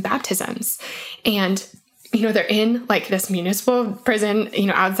do some baptisms. And you know, they're in like this municipal prison, you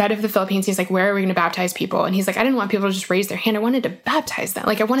know, outside of the Philippines. He's like, where are we going to baptize people? And he's like, I didn't want people to just raise their hand. I wanted to baptize them.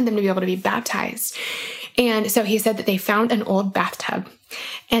 Like, I wanted them to be able to be baptized. And so he said that they found an old bathtub,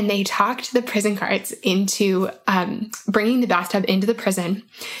 and they talked the prison guards into bringing the bathtub into the prison.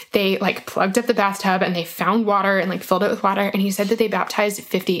 They like plugged up the bathtub, and they found water and like filled it with water. And he said that they baptized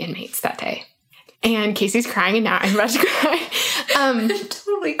 50 inmates that day. And Casey's crying, and now I'm about to cry. I'm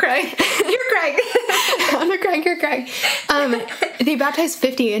totally crying. You're crying. I'm not crying, you're crying. They baptized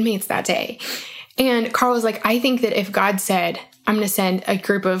 50 inmates that day. And Carl was like, I think that if God said, I'm going to send a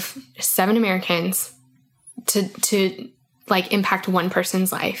group of 7 Americans to like impact one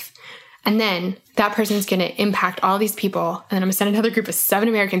person's life, and then that person's going to impact all these people, and then I'm going to send another group of 7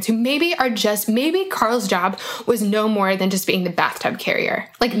 Americans who maybe Carl's job was no more than just being the bathtub carrier.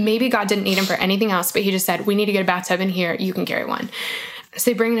 Like, maybe God didn't need him for anything else, but he just said, we need to get a bathtub in here. You can carry one. So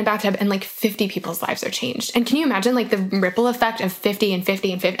they bring in a bathtub, and like 50 people's lives are changed. And can you imagine like the ripple effect of 50 and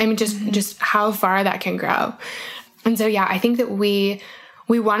 50 and 50? I mean, just how far that can grow. And so, yeah, I think that we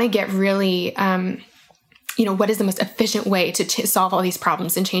want to get really, you know, what is the most efficient way to solve all these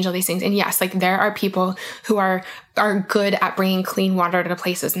problems and change all these things? And yes, like there are people who are good at bringing clean water to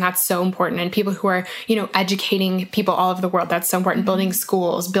places, and that's so important. And people who are, you know, educating people all over the world, that's so important. Building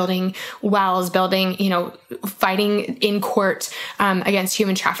schools, building wells, building, you know, fighting in court against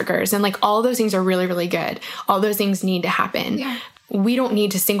human traffickers. And like all those things are really, really good. All those things need to happen. Yeah. We don't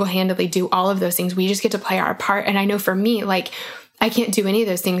need to single-handedly do all of those things. We just get to play our part. And I know for me, like, I can't do any of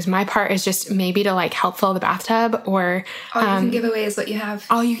those things. My part is just maybe to like help fill the bathtub, or all you can give away is what you have.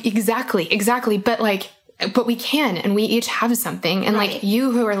 Exactly. But we can, and we each have something. And like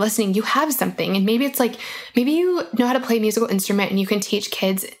you who are listening, you have something. And maybe it's like, maybe you know how to play a musical instrument and you can teach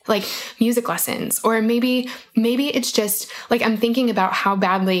kids like music lessons. Or maybe it's just like, I'm thinking about how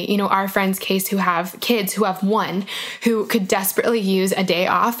badly, you know, our friend's case who have kids who have one who could desperately use a day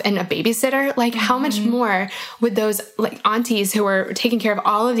off and a babysitter. Like how much more would those like aunties who are taking care of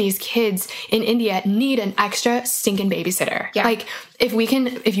all of these kids in India need an extra stinking babysitter? Yeah. Like,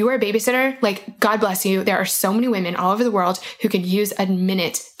 if you are a babysitter, like, God bless you. There are so many women all over the world who could use a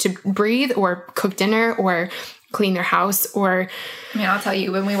minute to breathe or cook dinner or clean their house or... I mean, I'll tell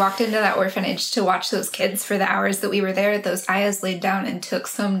you, when we walked into that orphanage to watch those kids for the hours that we were there, those ayahs laid down and took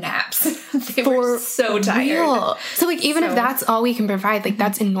some naps. They were so tired. Real. So like, even if that's all we can provide, like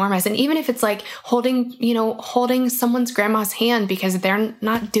that's enormous. And even if it's like holding someone's grandma's hand because they're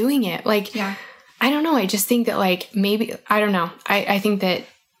not doing it. Like, I don't know. I just think that like, maybe, I don't know. I think that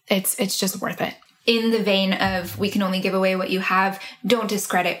it's just worth it. In the vein of we can only give away what you have, don't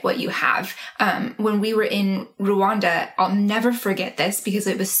discredit what you have. When we were in Rwanda, I'll never forget this because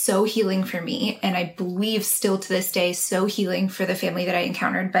it was so healing for me. And I believe still to this day, so healing for the family that I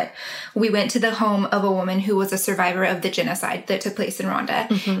encountered. But we went to the home of a woman who was a survivor of the genocide that took place in Rwanda.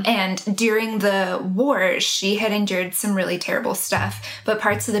 Mm-hmm. And during the war, she had endured some really terrible stuff. But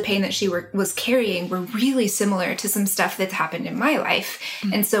parts of the pain that she was carrying were really similar to some stuff that's happened in my life.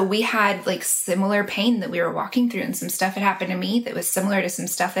 Mm-hmm. And so we had like similar pain that we were walking through, and some stuff had happened to me that was similar to some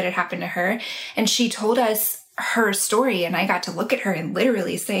stuff that had happened to her. And she told us her story, and I got to look at her and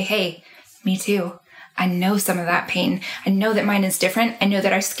literally say, hey, me too. I know some of that pain. I know that mine is different. I know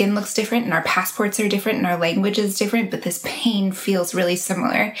that our skin looks different and our passports are different and our language is different, but this pain feels really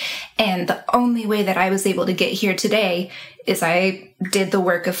similar. And the only way that I was able to get here today is I did the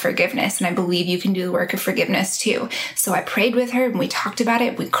work of forgiveness, and I believe you can do the work of forgiveness too. So I prayed with her and we talked about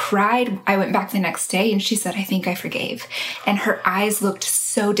it. We cried. I went back the next day and she said, I think I forgave. And her eyes looked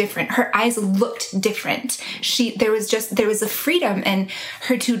so different. Her eyes looked different. There was a freedom, and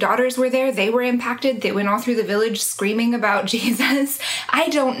her 2 daughters were there. They were impacted. They went all through the village screaming about Jesus. I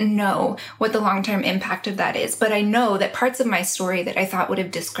don't know what the long-term impact of that is, but I know that parts of my story that I thought would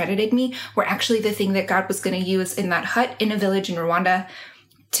have discredited me were actually the thing that God was going to use in that hut in a village in Rwanda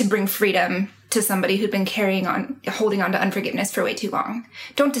to bring freedom to somebody who'd been holding on to unforgiveness for way too long.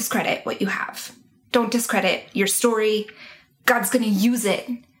 Don't discredit what you have. Don't discredit your story. God's going to use it.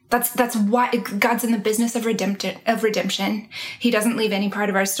 That's why God's in the business of redemption. He doesn't leave any part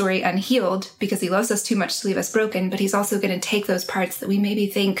of our story unhealed because he loves us too much to leave us broken, but he's also going to take those parts that we maybe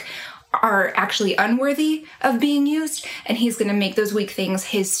think are actually unworthy of being used, and he's going to make those weak things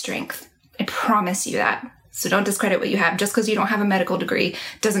his strength. I promise you that. So don't discredit what you have. Just because you don't have a medical degree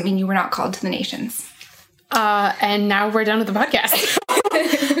doesn't mean you were not called to the nations. And now we're done with the podcast.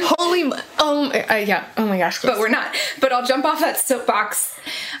 Oh my gosh. But we're not. But I'll jump off that soapbox.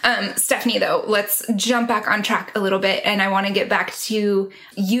 Stephanie, though, let's jump back on track a little bit. And I want to get back to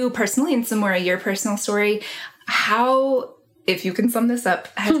you personally and some more of your personal story. How, if you can sum this up,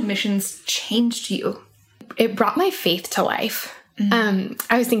 has missions changed you? It brought my faith to life. I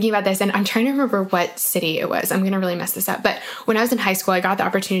was thinking about this, and I'm trying to remember what city it was. I'm going to really mess this up. But when I was in high school, I got the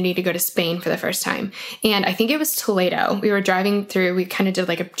opportunity to go to Spain for the first time. And I think it was Toledo. We were driving through, we kind of did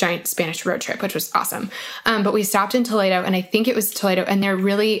like a giant Spanish road trip, which was awesome. But we stopped in Toledo, and I think it was Toledo, and they're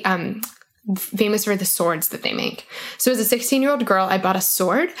really famous for the swords that they make. So as a 16-year-old girl, I bought a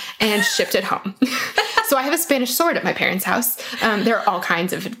sword and shipped it home. So I have a Spanish sword at my parents' house. There are all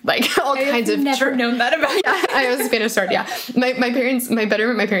kinds of I've never known that about you. Yeah, I have a Spanish sword. Yeah, my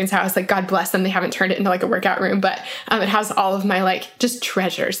bedroom at my parents' house, like God bless them, they haven't turned it into like a workout room, but it has all of my like just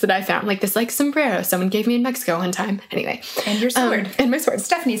treasures that I found, like this like sombrero someone gave me in Mexico one time. Anyway, and your sword and my sword.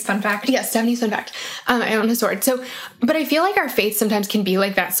 Stephanie's fun fact. Yeah, Stephanie's fun fact. I own a sword. So, but I feel like our faith sometimes can be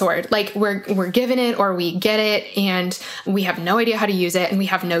like that sword. Like we're given it or we get it and we have no idea how to use it and we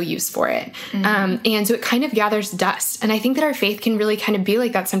have no use for it. And so it kind of gathers dust. And I think that our faith can really kind of be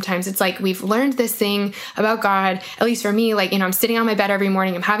like that sometimes. It's like we've learned this thing about God, at least for me, like, I'm sitting on my bed every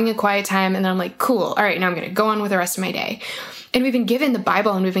morning, I'm having a quiet time, and then I'm like, cool, all right, now I'm going to go on with the rest of my day. And we've been given the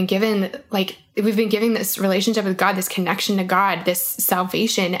Bible, and we've been given this relationship with God, this connection to God, this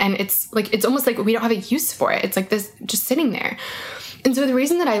salvation. And it's almost like we don't have a use for it. It's like this just sitting there. And so the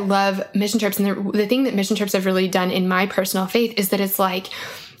reason that I love mission trips, and the thing that mission trips have really done in my personal faith, is that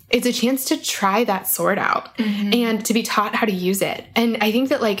it's a chance to try that sword out and to be taught how to use it. And I think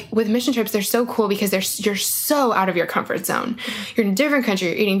that like with mission trips, they're so cool because you're so out of your comfort zone. You're in a different country,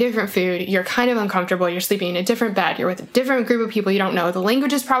 you're eating different food, you're kind of uncomfortable, you're sleeping in a different bed, you're with a different group of people you don't know. The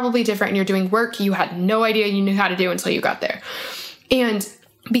language is probably different, and you're doing work you had no idea you knew how to do until you got there. And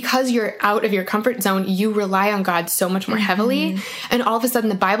because you're out of your comfort zone, you rely on God so much more heavily. And all of a sudden,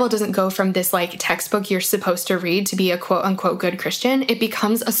 the Bible doesn't go from this like textbook you're supposed to read to be a quote unquote good Christian. It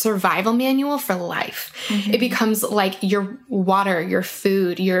becomes a survival manual for life. It becomes like your water, your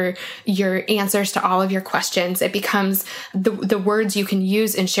food, your answers to all of your questions. It becomes the words you can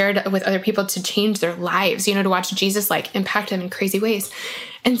use and share with other people to change their lives, to watch Jesus like impact them in crazy ways.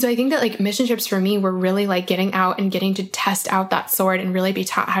 And so I think that like mission trips for me were really like getting out and getting to test out that sword and really be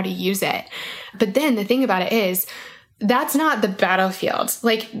taught how to use it. But then the thing about it is that's not the battlefield.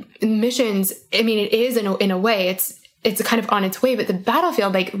 Like missions, I mean, it is in a way, it's kind of on its way, but the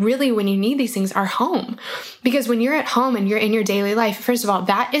battlefield, like really when you need these things, are home. Because when you're at home and you're in your daily life, first of all,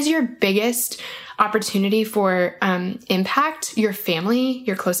 that is your biggest opportunity for impact. Your family,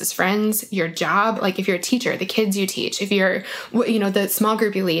 your closest friends, your job, like if you're a teacher, the kids you teach, if you're, the small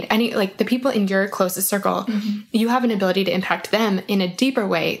group you lead, like the people in your closest circle, you have an ability to impact them in a deeper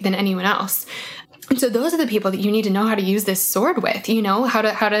way than anyone else. And so those are the people that you need to know how to use this sword with, how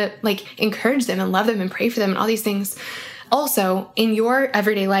to like encourage them and love them and pray for them and all these things. Also, in your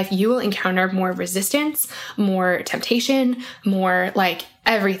everyday life, you will encounter more resistance, more temptation, more like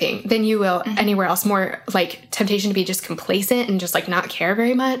everything than you will anywhere else. More like temptation to be just complacent and just like not care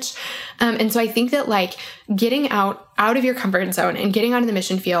very much. And so I think that like getting out of your comfort zone and getting onto the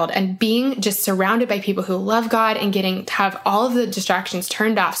mission field and being just surrounded by people who love God and getting to have all of the distractions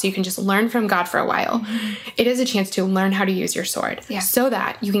turned off so you can just learn from God for a while, it is a chance to learn how to use your sword so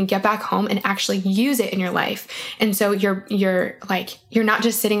that you can get back home and actually use it in your life. And so you're not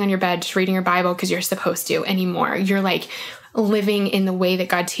just sitting on your bed just reading your Bible because you're supposed to anymore. You're like living in the way that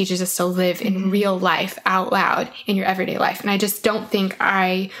God teaches us to live in real life out loud in your everyday life. And I just don't think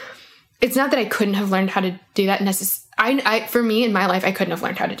it's not that I couldn't have learned how to do that for me in my life, I couldn't have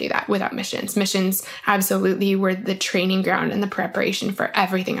learned how to do that without missions. Missions absolutely were the training ground and the preparation for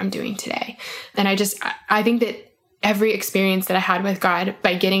everything I'm doing today. And I think that every experience that I had with God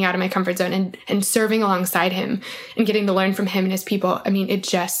by getting out of my comfort zone and serving alongside him and getting to learn from him and his people, I mean,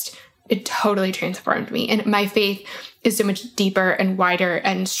 it totally transformed me. And my faith is so much deeper and wider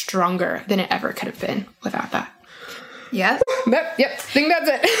and stronger than it ever could have been without that. Yep. Yep. I think that's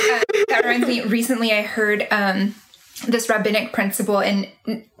it. That reminds me, recently I heard this rabbinic principle, and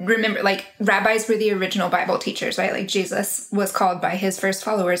remember, like, rabbis were the original Bible teachers, right? Like, Jesus was called by his first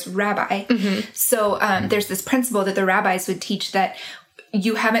followers rabbi. So there's this principle that the rabbis would teach that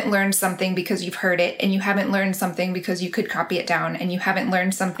you haven't learned something because you've heard it, and you haven't learned something because you could copy it down, and you haven't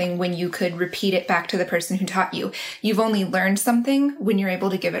learned something when you could repeat it back to the person who taught you. You've only learned something when you're able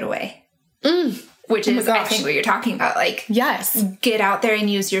to give it away. Which is, I think, what you're talking about. Like, yes, get out there and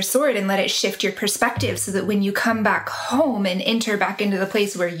use your sword and let it shift your perspective so that when you come back home and enter back into the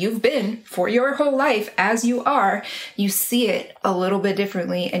place where you've been for your whole life as you are, you see it a little bit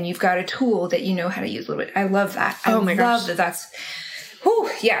differently, and you've got a tool that you know how to use a little bit. I love that. I love that. That's, whew,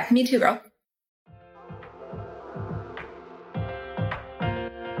 yeah, me too, girl.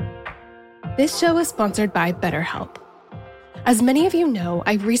 This show is sponsored by BetterHelp. As many of you know,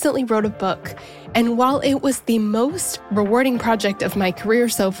 I recently wrote a book, and while it was the most rewarding project of my career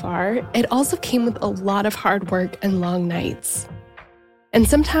so far, it also came with a lot of hard work and long nights. And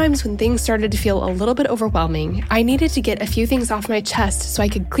sometimes when things started to feel a little bit overwhelming, I needed to get a few things off my chest so I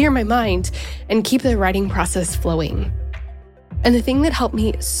could clear my mind and keep the writing process flowing. And the thing that helped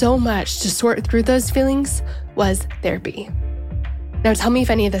me so much to sort through those feelings was therapy. Now tell me if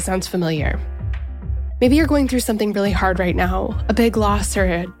any of this sounds familiar. Maybe you're going through something really hard right now, a big loss or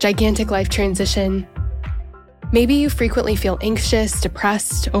a gigantic life transition. Maybe you frequently feel anxious,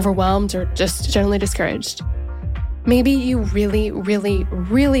 depressed, overwhelmed, or just generally discouraged. Maybe you really, really,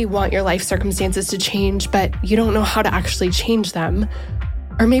 really want your life circumstances to change, but you don't know how to actually change them.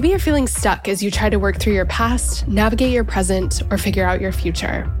 Or maybe you're feeling stuck as you try to work through your past, navigate your present, or figure out your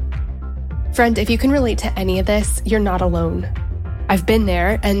future. Friend, if you can relate to any of this, you're not alone. I've been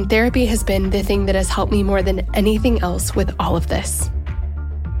there, and therapy has been the thing that has helped me more than anything else with all of this.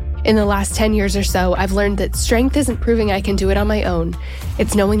 In the last 10 years or so, I've learned that strength isn't proving I can do it on my own.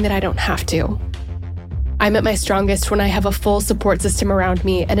 It's knowing that I don't have to. I'm at my strongest when I have a full support system around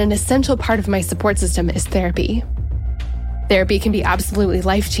me, and an essential part of my support system is therapy. Therapy can be absolutely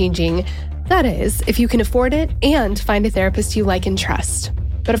life-changing. That is, if you can afford it and find a therapist you like and trust.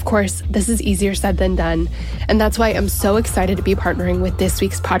 But of course, this is easier said than done, and that's why I'm so excited to be partnering with this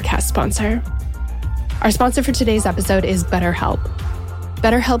week's podcast sponsor. Our sponsor for today's episode is BetterHelp.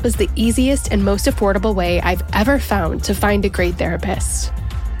 BetterHelp is the easiest and most affordable way I've ever found to find a great therapist.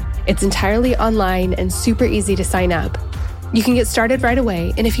 It's entirely online and super easy to sign up. You can get started right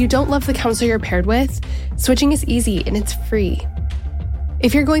away, and if you don't love the counselor you're paired with, switching is easy and it's free.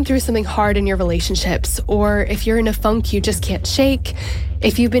 If you're going through something hard in your relationships, or if you're in a funk you just can't shake,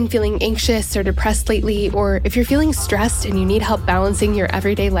 if you've been feeling anxious or depressed lately, or if you're feeling stressed and you need help balancing your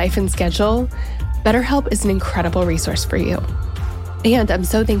everyday life and schedule, BetterHelp is an incredible resource for you. And I'm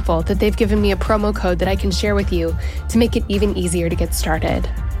so thankful that they've given me a promo code that I can share with you to make it even easier to get started.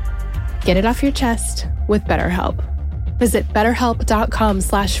 Get it off your chest with BetterHelp. Visit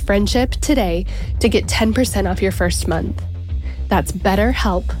BetterHelp.com/friendship today to get 10% off your first month. That's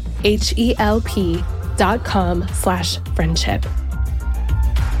BetterHelp, claritin.com/friendship.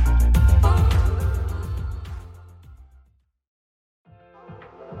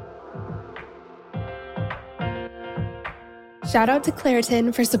 Shout out to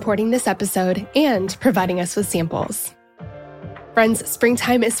Claritin for supporting this episode and providing us with samples. Friends,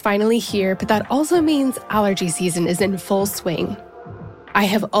 springtime is finally here, but that also means allergy season is in full swing. I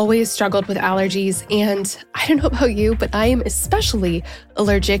have always struggled with allergies, and I don't know about you, but I am especially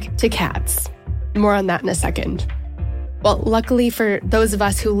allergic to cats. More on that in a second. Well, luckily for those of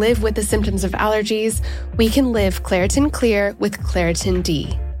us who live with the symptoms of allergies, we can live Claritin Clear with Claritin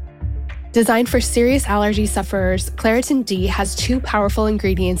D. Designed for serious allergy sufferers, Claritin D has 2 powerful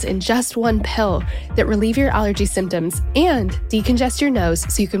ingredients in just one pill that relieve your allergy symptoms and decongest your nose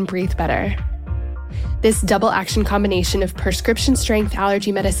so you can breathe better. This double-action combination of prescription-strength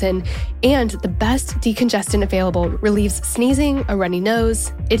allergy medicine and the best decongestant available relieves sneezing, a runny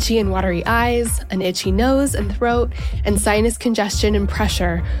nose, itchy and watery eyes, an itchy nose and throat, and sinus congestion and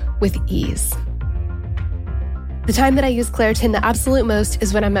pressure with ease. The time that I use Claritin the absolute most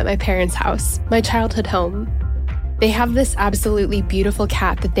is when I'm at my parents' house, my childhood home. They have this absolutely beautiful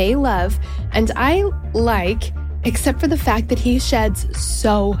cat that they love, and I like, except for the fact that he sheds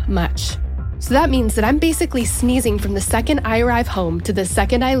so much. So that means that I'm basically sneezing from the second I arrive home to the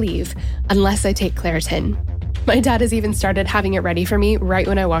second I leave, unless I take Claritin. My dad has even started having it ready for me right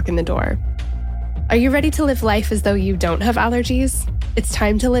when I walk in the door. Are you ready to live life as though you don't have allergies? It's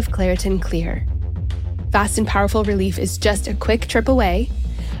time to live Claritin Clear. Fast and powerful relief is just a quick trip away.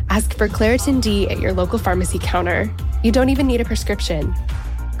 Ask for Claritin D at your local pharmacy counter. You don't even need a prescription.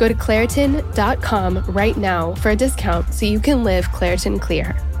 Go to Claritin.com right now for a discount so you can live Claritin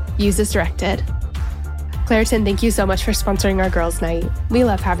Clear. Use as directed. Claritin, thank you so much for sponsoring our girls' night. We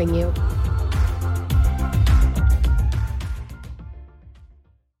love having you.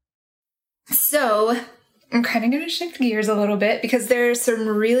 So I'm kind of going to shift gears a little bit because there's some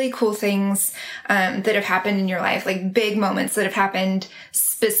really cool things that have happened in your life, like big moments that have happened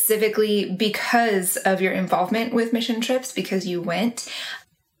specifically because of your involvement with mission trips, because you went.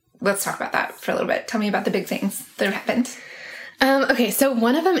 Let's talk about that for a little bit. Tell me about the big things that have happened. Okay, so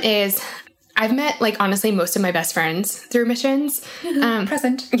one of them is I've met, honestly, most of my best friends through missions.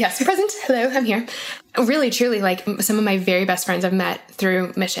 Present. Yes, present. Hello, I'm here. Really, truly, some of my very best friends I've met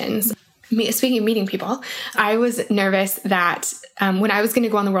through missions. Speaking of meeting people, I was nervous that when I was going to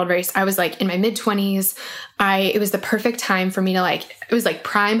go on the world race, I was in my mid-20s. It was the perfect time for me to it was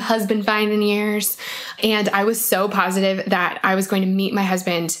prime husband finding years. And I was so positive that I was going to meet my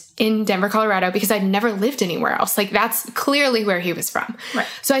husband in Denver, Colorado, because I'd never lived anywhere else. That's clearly where he was from. Right.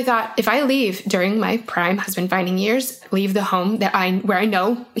 So I thought if I leave during my prime husband finding years, leave the home where I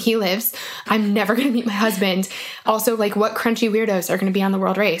know he lives, I'm never going to meet my husband. Also, what crunchy weirdos are going to be on the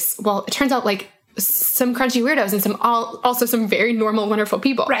world race? Well, it turns out some crunchy weirdos and also some very normal, wonderful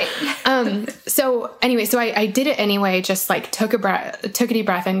people. Right. So I did it anyway, just took a deep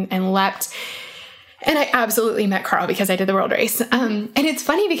breath and leapt. And I absolutely met Carl because I did the world race. And it's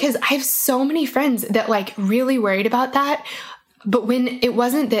funny because I have so many friends that really worried about that. But when it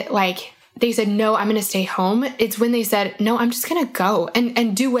wasn't that they said, no, I'm going to stay home. It's when they said, no, I'm just going to go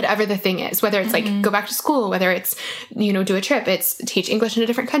and do whatever the thing is, whether it's go back to school, whether it's, do a trip, it's teach English in a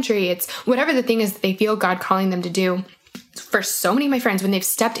different country. It's whatever the thing is that they feel God calling them to do. For so many of my friends, when they've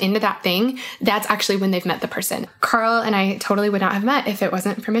stepped into that thing, that's actually when they've met the person. Carl and I totally would not have met if it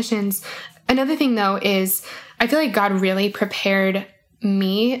wasn't for missions. Another thing, though, is I feel like God really prepared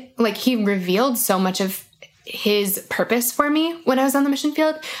me. He revealed so much of his purpose for me when I was on the mission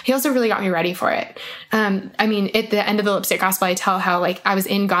field. He also really got me ready for it. At the end of the Lipstick Gospel, I tell how I was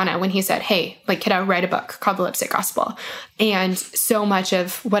in Ghana when he said, hey, kiddo, write a book called The Lipstick Gospel. And so much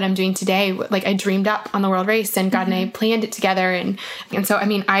of what I'm doing today, I dreamed up on the world race, and God and I planned it together. And so,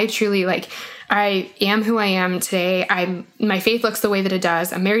 I truly I am who I am today. My faith looks the way that it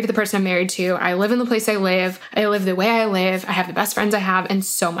does. I'm married to the person I'm married to. I live in the place I live. I live the way I live. I have the best friends I have. And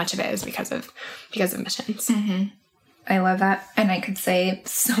so much of it is because of missions. Mm-hmm. I love that. And I could say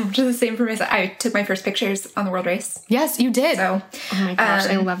so much of the same for myself. I took my first pictures on the world race. Yes, you did. So, oh my gosh,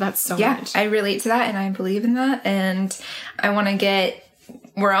 I love that so much. I relate to that and I believe in that. And I want to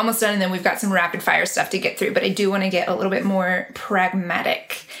we're almost done and then we've got some rapid fire stuff to get through, but I do want to get a little bit more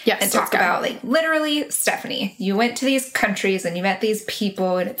pragmatic. Yes, and talk about literally, Stephanie, you went to these countries and you met these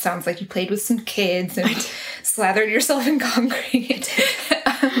people and it sounds like you played with some kids and slathered yourself in concrete.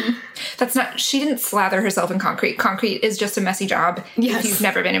 She didn't slather herself in concrete. Concrete is just a messy job. Yes. If you've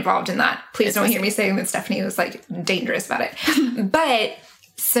never been involved in that, please don't hear me saying that Stephanie was dangerous about it. But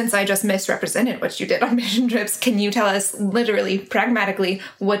Since I just misrepresented what you did on mission trips, can you tell us literally, pragmatically,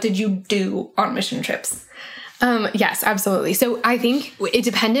 what did you do on mission trips? Yes, absolutely. So I think it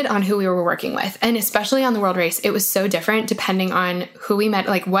depended on who we were working with. And especially on the World Race, it was so different depending on who we met,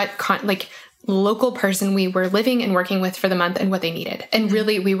 like what local person we were living and working with for the month and what they needed. And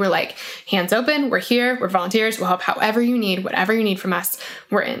really we were like, hands open, we're here, we're volunteers, we'll help however you need, whatever you need from us,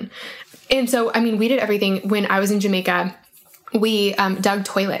 we're in. And so, I mean, we did everything. When I was in Jamaica, we dug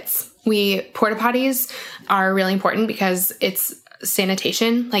toilets. Porta potties are really important because it's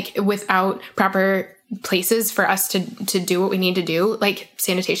sanitation, like without proper places for us to do what we need to do, like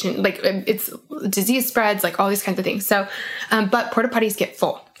sanitation, like it's disease spreads, like all these kinds of things. So, but porta potties get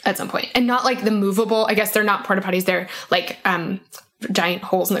full at some point, and not like the movable, I guess they're not porta potties. They're like, giant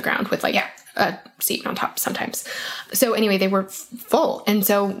holes in the ground with like a seat on top sometimes. So anyway, they were full. And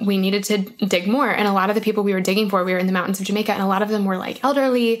so we needed to dig more. And a lot of the people we were digging for, we were in the mountains of Jamaica, and a lot of them were like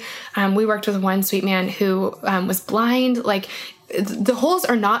elderly. We worked with one sweet man who was blind. Like the holes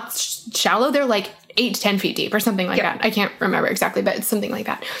are not shallow. They're like 8 to 10 feet deep or something like that. I can't remember exactly, but it's something like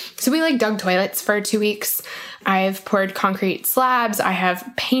that. So we like dug toilets for 2 weeks. I've poured concrete slabs. I have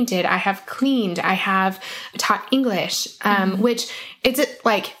painted. I have cleaned. I have taught English, which it's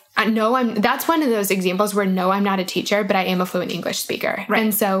like, that's one of those examples where no, I'm not a teacher, but I am a fluent English speaker. Right.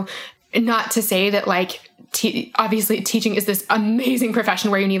 And so not to say that like, obviously teaching is this amazing profession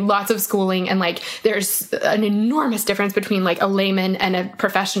where you need lots of schooling and like there's an enormous difference between like a layman and a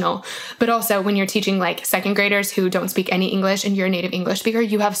professional. But also when you're teaching like second graders who don't speak any English and you're a native English speaker,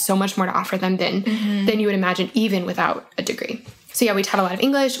 you have so much more to offer them than you would imagine even without a degree. So yeah, we taught a lot of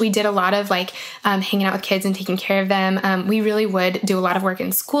English. We did a lot of like hanging out with kids and taking care of them. We really would do a lot of work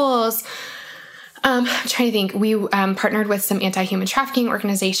in schools. I'm trying to think. We partnered with some anti-human trafficking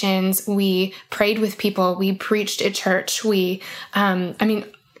organizations. We prayed with people. We preached at church. We,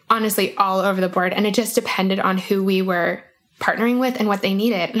 honestly, all over the board. And it just depended on who we were partnering with and what they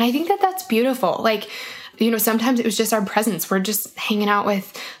needed. And I think that that's beautiful. Like, sometimes it was just our presence. We're just hanging out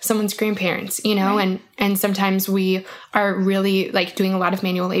with someone's grandparents, right. and sometimes we are really like doing a lot of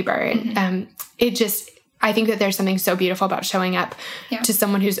manual labor. And I think that there's something so beautiful about showing up to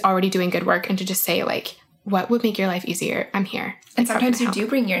someone who's already doing good work and to just say like, what would make your life easier? I'm here. And sometimes you do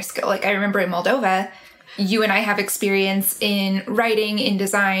bring your skill. Like I remember in Moldova, you and I have experience in writing, in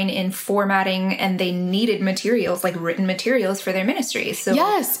design, in formatting, and they needed materials, like written materials for their ministry. So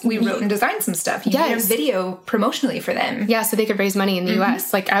we wrote and designed some stuff. You made a video promotionally for them. Yeah, so they could raise money in the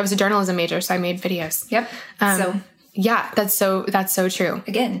U.S. Like I was a journalism major, so I made videos. Yep. Yeah, that's so true.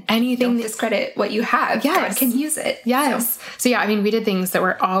 Again, don't discredit what you have. Yes. God can use it. Yes. So yeah, we did things that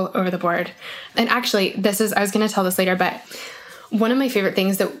were all over the board. And actually, I was going to tell this later, but one of my favorite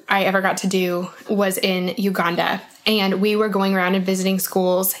things that I ever got to do was in Uganda. And we were going around and visiting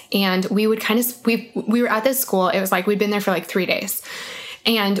schools, and we would we were at this school. It was like we'd been there for like 3 days.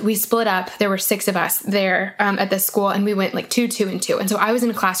 And we split up. There were 6 of us there at this school, and we went like 2, 2, and 2. And so I was in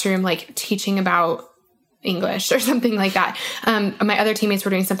a classroom like teaching about English or something like that. My other teammates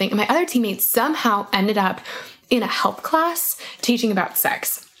were doing something, and my other teammates somehow ended up in a help class teaching about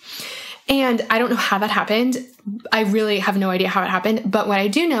sex. And I don't know how that happened. I really have no idea how it happened. But what I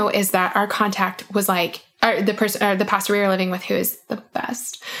do know is that our contact was like, the pastor we were living with, who is the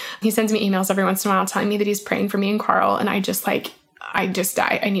best. He sends me emails every once in a while telling me that he's praying for me and Carl. And I just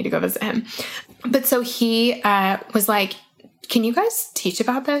die. I need to go visit him. But so he was like, can you guys teach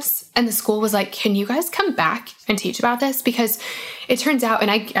about this? And the school was like, can you guys come back and teach about this? Because it turns out,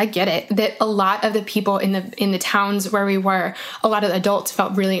 and I get it, that a lot of the people in the towns where we were, a lot of the adults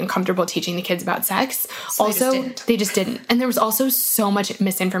felt really uncomfortable teaching the kids about sex. So they just didn't. And there was also so much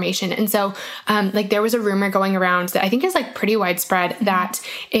misinformation. And so there was a rumor going around that I think is like pretty widespread that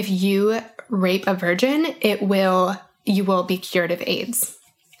if you rape a virgin, you will be cured of AIDS,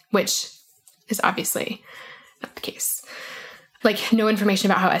 which is obviously not the case. Like no information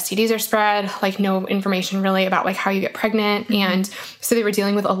about how STDs are spread, like no information really about like how you get pregnant. And so they were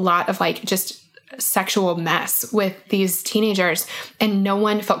dealing with a lot of like just sexual mess with these teenagers, and no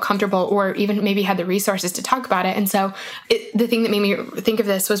one felt comfortable or even maybe had the resources to talk about it. And so the thing that made me think of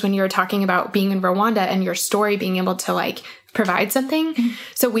this was when you were talking about being in Rwanda and your story being able to like provide something.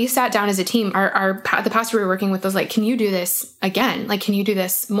 So we sat down as a team. The pastor we were working with was like, can you do this again? Like, can you do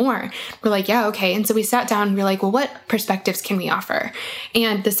this more? We're like, yeah, okay. And so we sat down and we're like, well, what perspectives can we offer?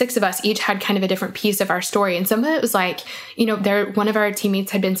 And the 6 of us each had kind of a different piece of our story. And some of it was like, one of our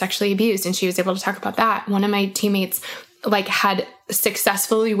teammates had been sexually abused and she was able to talk about that. One of my teammates like had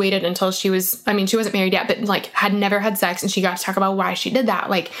successfully waited until she wasn't married yet, but like had never had sex, and she got to talk about why she did that.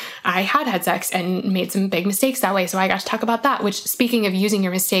 Like, I had sex and made some big mistakes that way, so I got to talk about that, which, speaking of using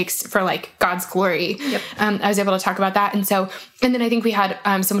your mistakes for like God's glory, I was able to talk about that. And then I think we had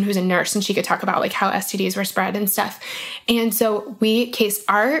someone who's a nurse, and she could talk about like how STDs were spread and stuff. And so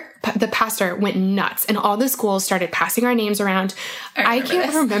the pastor went nuts, and all the schools started passing our names around. I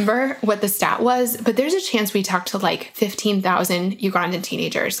can't remember what the stat was, but there's a chance we talked to like 15,000 Ugandan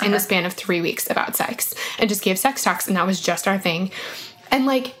teenagers in the span of 3 weeks about sex, and just gave sex talks, and that was just our thing. And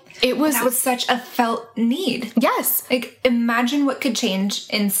like, that was such a felt need. Yes. Like, imagine what could change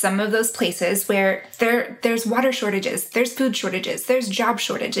in some of those places where there's water shortages, there's food shortages, there's job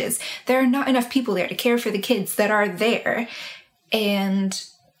shortages. There are not enough people there to care for the kids that are there. And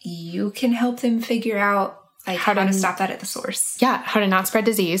you can help them figure out like how to stop that at the source. Yeah, how to not spread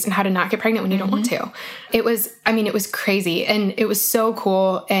disease and how to not get pregnant when you don't want to. It was crazy, and it was so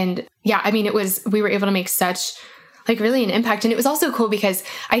cool. And yeah, we were able to make such like really an impact. And it was also cool because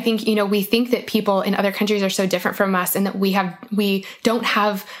I think, we think that people in other countries are so different from us, and that we don't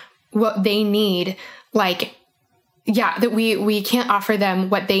have what they need, like, yeah, that we can't offer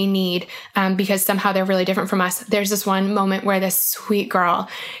them what they need because somehow they're really different from us. There's this one moment where this sweet girl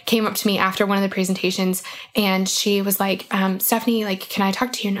came up to me after one of the presentations, and she was like, Stephanie, like, can I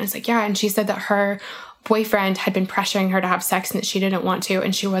talk to you? And I was like, yeah. And she said that her boyfriend had been pressuring her to have sex and that she didn't want to,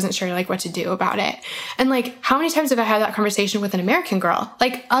 and she wasn't sure like what to do about it. And like, how many times have I had that conversation with an American girl?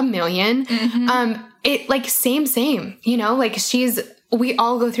 Like a million. It like same, like we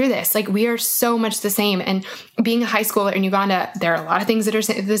all go through this. Like, we are so much the same. And being a high schooler in Uganda, there are a lot of things that are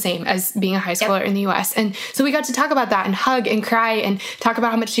the same as being a high schooler in the US. And so we got to talk about that and hug and cry and talk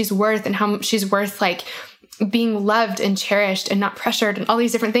about how much she's worth, and how she's worth like being loved and cherished and not pressured and all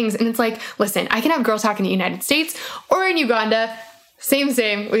these different things. And it's like, listen, I can have girl talk in the United States or in Uganda. Same.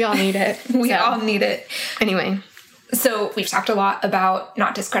 We all need it. We all need it. Anyway. So we've talked a lot about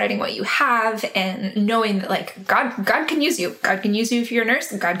not discrediting what you have, and knowing that like God can use you. God can use you if you're a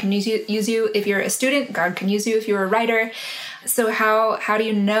nurse. God can use you if you're a student. God can use you if you're a writer. So how do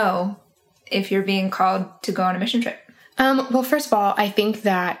you know if you're being called to go on a mission trip? Well, first of all, I think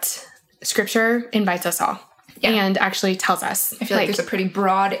that Scripture invites us all. Yeah. And actually tells us. I feel like there's a pretty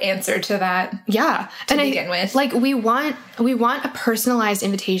broad answer to that. Yeah. To begin with. Like, we want a personalized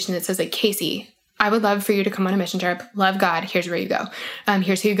invitation that says like, Casey, I would love for you to come on a mission trip. Love God. Here's where you go.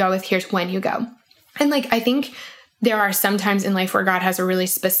 Here's who you go with. Here's when you go. And like, I think there are some times in life where God has a really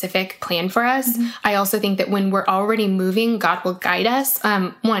specific plan for us. I also think that when we're already moving, God will guide us.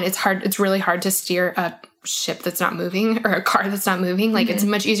 It's really hard to steer a ship that's not moving, or a car that's not moving. Like, it's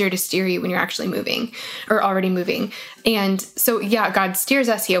much easier to steer you when you're actually moving or already moving. And so, yeah, God steers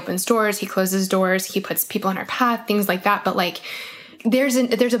us. He opens doors. He closes doors. He puts people on our path, things like that. But like, there's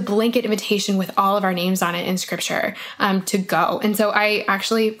a blanket invitation with all of our names on it in Scripture to go. And so I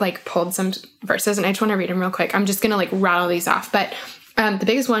actually like pulled some verses, and I just want to read them real quick. I'm just going to like rattle these off. But the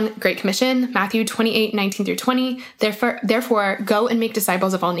biggest one, Great Commission, Matthew 28:19-20. Therefore, go and make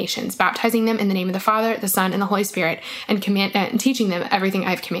disciples of all nations, baptizing them in the name of the Father, the Son, and the Holy Spirit, and teaching them everything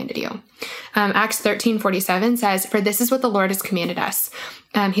I've commanded you. Acts 13:47 says, for this is what the Lord has commanded us.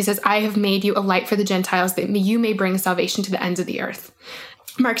 He says, I have made you a light for the Gentiles, that you may bring salvation to the ends of the earth.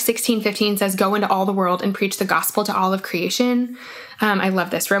 Mark 16:15 says, go into all the world and preach the gospel to all of creation. I love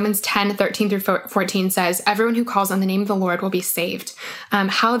this. Romans 10:13-14 says, everyone who calls on the name of the Lord will be saved.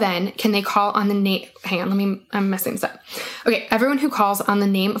 How then can they call on the name? Hang on, I'm messing this up. Okay. Everyone who calls on the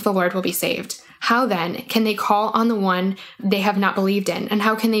name of the Lord will be saved. How then can they call on the one they have not believed in? And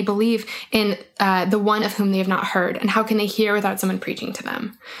how can they believe in the one of whom they have not heard? And how can they hear without someone preaching to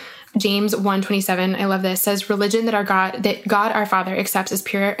them? James 1:27, I love this, says, religion that God our Father accepts as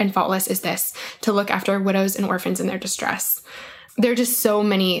pure and faultless is this, to look after widows and orphans in their distress. There are just so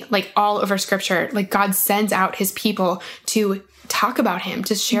many, like all over Scripture, like God sends out his people to talk about him,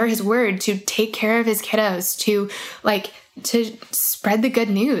 to share his word, to take care of his kiddos, to spread the good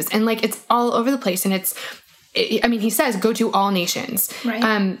news. And like, it's all over the place. And he says, go to all nations.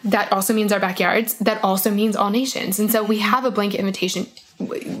 Right. That also means our backyards. That also means all nations. And so we have a blanket invitation.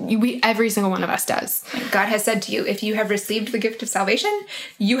 Every single one of us does. God has said to you, if you have received the gift of salvation,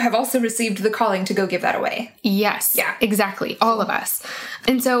 you have also received the calling to go give that away. Yes. Yeah. Exactly. All of us.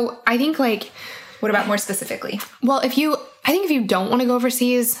 And so I think like... What about more specifically? Well, I think if you don't want to go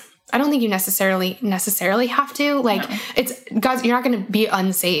overseas, I don't think you necessarily have to. Like, no. It's God's, you're not going to be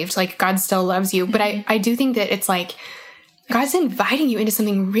unsaved. Like, God still loves you. But I do think that it's like, God's inviting you into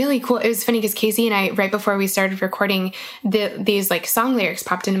something really cool. It was funny because Casey and I, right before we started recording, these like song lyrics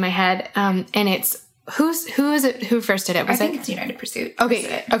popped into my head. And it's who is it? Who first did it? I think it's United Pursuit.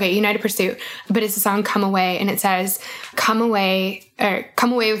 Okay, United Pursuit. But it's the song "Come Away," and it says, "Come away, or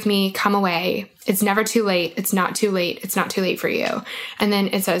come away with me, come away. It's never too late. It's not too late. It's not too late for you." And then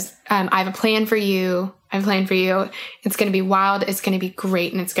it says, "I have a plan for you. I have a plan for you. It's going to be wild. It's going to be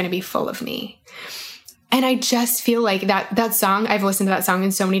great, and it's going to be full of me." And I just feel like that song. I've listened to that song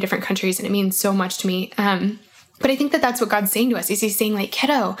in so many different countries, and it means so much to me. But I think that that's what God's saying to us. He's saying, like,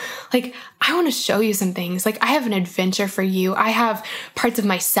 kiddo, like, I want to show you some things. Like, I have an adventure for you. I have parts of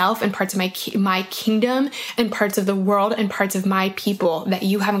myself and parts of my kingdom and parts of the world and parts of my people that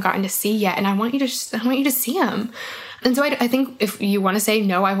you haven't gotten to see yet. And I want you to see them. And so I think if you want to say,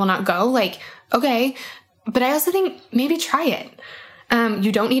 no, I will not go, like, okay. But I also think maybe try it.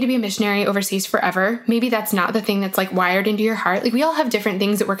 You don't need to be a missionary overseas forever. Maybe that's not the thing that's like wired into your heart. Like we all have different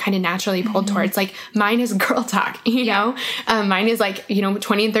things that we're kind of naturally pulled towards. Like mine is girl talk, you know, mine is like,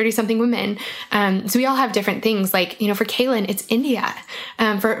 20 and 30 something women. So we all have different things. Like, for Kaylin, it's India.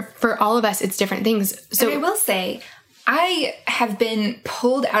 For all of us, it's different things. So and I will say, I have been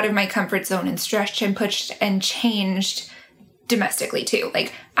pulled out of my comfort zone and stretched and pushed and changed domestically too.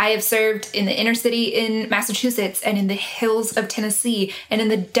 Like I have served in the inner city in Massachusetts and in the hills of Tennessee and in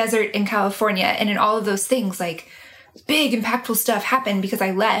the desert in California, and in all of those things, like big impactful stuff happened because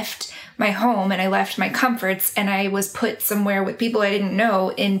I left my home and I left my comforts and I was put somewhere with people I didn't know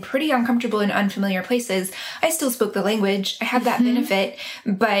in pretty uncomfortable and unfamiliar places. I still spoke the language. I had that benefit,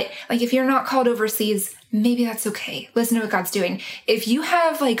 but like if you're not called overseas, maybe that's okay. Listen to what God's doing. If you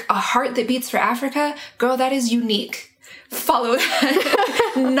have like a heart that beats for Africa, girl, that is unique. Follow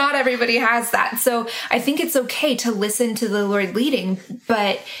that. Not everybody has that. So I think it's okay to listen to the Lord leading,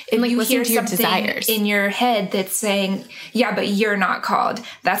 but if you hear something in your head that's saying, yeah, but you're not called,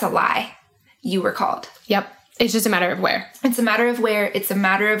 that's a lie. You were called. Yep. It's just a matter of where. It's a matter of where. It's a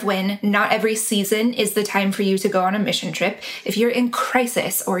matter of when. Not every season is the time for you to go on a mission trip. If you're in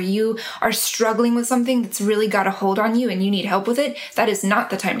crisis or you are struggling with something that's really got a hold on you and you need help with it, that is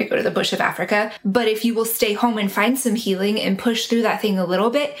not the time to go to the bush of Africa. But if you will stay home and find some healing and push through that thing a little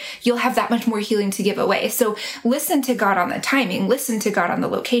bit, you'll have that much more healing to give away. So listen to God on the timing, listen to God on the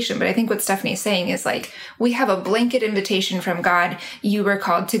location. But I think what Stephanie's saying is like, we have a blanket invitation from God. You were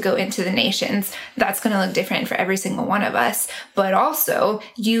called to go into the nations. That's going to look different for every single one of us. But also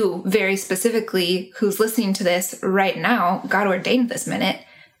you very specifically, who's listening to this right now, God ordained this minute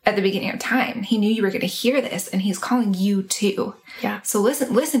at the beginning of time. He knew you were going to hear this and he's calling you too. Yeah. So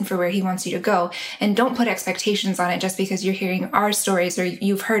listen for where he wants you to go, and don't put expectations on it just because you're hearing our stories or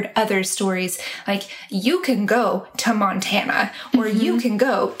you've heard other stories. Like you can go to Montana or you can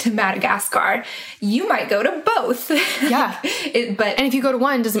go to Madagascar. You might go to both. Yeah. And if you go to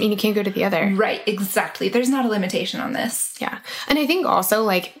one, doesn't mean you can't go to the other. Right. Exactly. There's not a limitation on this. Yeah. And I think also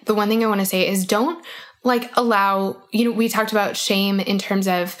like the one thing I want to say is don't like allow, we talked about shame in terms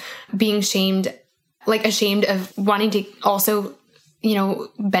of being shamed, like ashamed of wanting to also,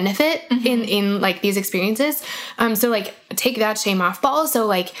 benefit in like these experiences. So like take that shame off, but also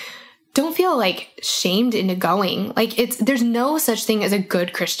like, don't feel like shamed into going. Like there's no such thing as a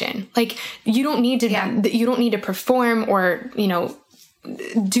good Christian. Like you don't need to perform or,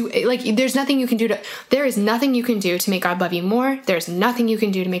 do like there's nothing you can do there is nothing you can do to make God love you more. There's nothing you can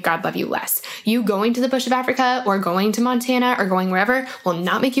do to make God love you less. You going to the bush of Africa or going to Montana or going wherever will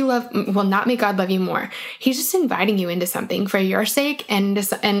not make God love you more. He's just inviting you into something for your sake and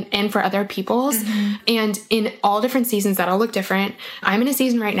for other people's. And in all different seasons that'll look different. I'm in a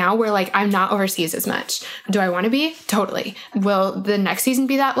season right now where like I'm not overseas as much. Do I want to be? Totally. Will the next season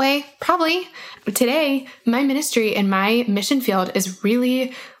be that way? Probably. Today, my ministry and my mission field is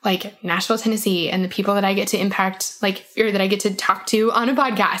really like Nashville, Tennessee, and the people that I get to impact, or that I get to talk to on a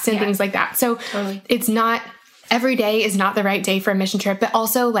podcast and things like that. So It's not, every day is not the right day for a mission trip, but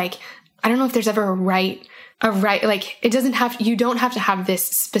also like, I don't know if there's ever a right, like it doesn't have, you don't have to have this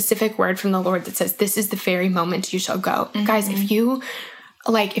specific word from the Lord that says, this is the very moment you shall go. Guys, if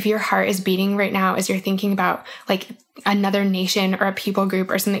your heart is beating right now as you're thinking about like another nation or a people group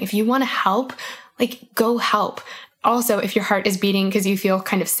or something, if you want to help, like go help. Also, if your heart is beating because you feel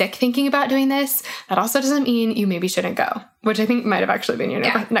kind of sick thinking about doing this, that also doesn't mean you maybe shouldn't go, which I think might have actually been your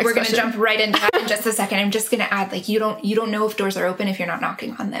next question. We're going to jump right into that in just a second. I'm just going to add, like, you don't know if doors are open if you're not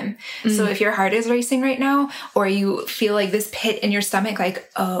knocking on them. So if your heart is racing right now, or you feel like this pit in your stomach, like,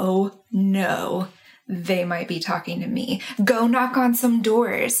 oh no, they might be talking to me. Go knock on some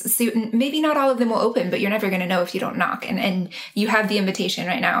doors. See, maybe not all of them will open, but you're never going to know if you don't knock. And you have the invitation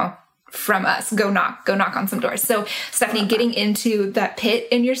right now from us. Go knock on some doors. So Stephanie, getting into that pit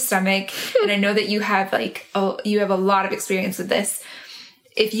in your stomach, and I know that you have a lot of experience with this.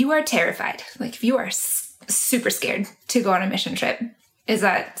 if you are terrified, like if you are super scared to go on a mission trip, is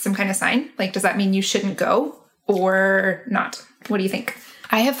that some kind of sign? Like, does that mean you shouldn't go or not? What do you think?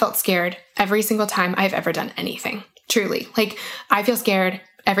 I have felt scared every single time I've ever done anything. Truly. Like, I feel scared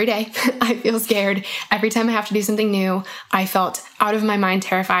every day. I feel scared every time I have to do something new. I felt out of my mind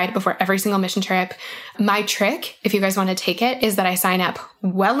terrified before every single mission trip. My trick, if you guys want to take it, is that I sign up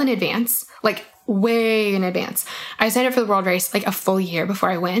well in advance, like way in advance. I signed up for the World Race like a full year before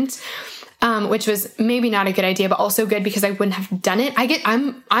I went, which was maybe not a good idea, but also good because I wouldn't have done it.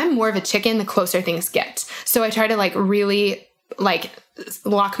 I'm more of a chicken the closer things get. So I try to like really like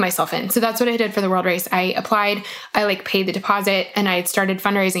lock myself in. So that's what I did for the World Race. I applied, I like paid the deposit, and I started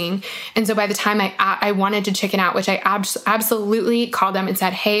fundraising. And so by the time I wanted to chicken out, which I absolutely called them and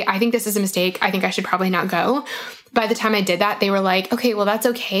said, hey, I think this is a mistake. I think I should probably not go. By the time I did that, they were like, okay, well, that's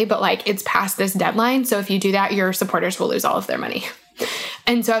okay. But like, it's past this deadline. So if you do that, your supporters will lose all of their money.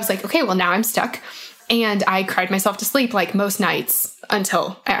 And so I was like, okay, well, now I'm stuck. And I cried myself to sleep like most nights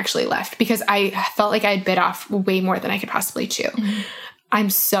until I actually left because I felt like I had bit off way more than I could possibly chew. Mm-hmm. I'm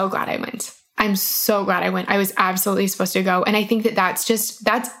so glad I went. I'm so glad I went. I was absolutely supposed to go. And I think that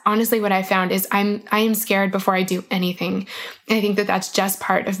that's honestly what I found is I am scared before I do anything. And I think that that's just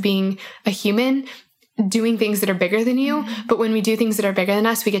part of being a human, doing things that are bigger than you. Mm-hmm. But when we do things that are bigger than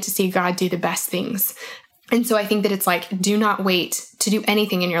us, we get to see God do the best things. And so I think that it's like, do not wait to do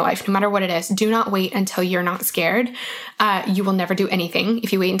anything in your life, no matter what it is. Do not wait until you're not scared. You will never do anything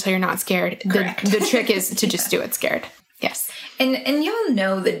if you wait until you're not scared. The trick is to just do it scared. Yes. And y'all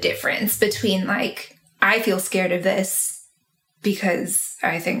know the difference between like, I feel scared of this because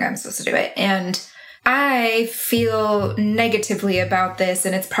I think I'm supposed to do it, and I feel negatively about this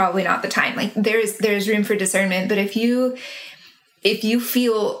and it's probably not the time. Like there's room for discernment, but if you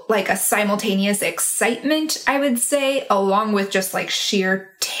feel like a simultaneous excitement, I would say, along with just like sheer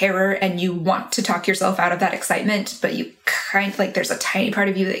terror, and you want to talk yourself out of that excitement, but you kind of like there's a tiny part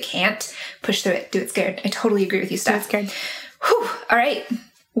of you that can't push through it. Do it scared. I totally agree with you, Steph. Do it scared. Whew. All right.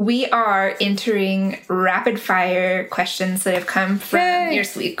 We are entering rapid fire questions that have come from your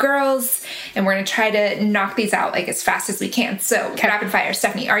sweet girls, and we're going to try to knock these out like as fast as we can. So rapid fire.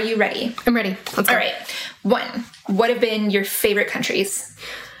 Stephanie, are you ready? I'm ready. Let's go. All right. 1, what have been your favorite countries?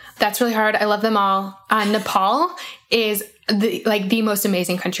 That's really hard. I love them all. Nepal is the most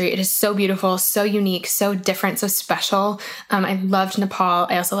amazing country. It is so beautiful, so unique, so different, so special. I loved Nepal.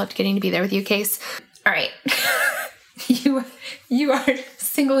 I also loved getting to be there with you, Case. All right. You are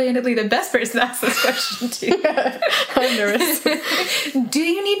single-handedly the best person to ask this question to. I'm nervous. Do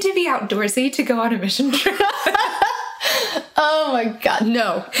you need to be outdoorsy to go on a mission trip? Oh my God.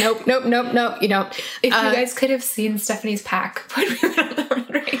 No. Nope. You don't. If you guys could have seen Stephanie's pack when we went on the road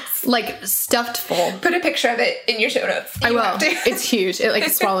race. Like stuffed full. Put a picture of it in your show notes. I will. It's huge. It like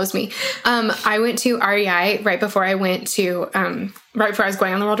swallows me. I went to REI right before I went to, right before I was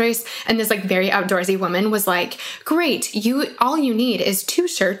going on the World Race. And this like very outdoorsy woman was like, great. All you need is 2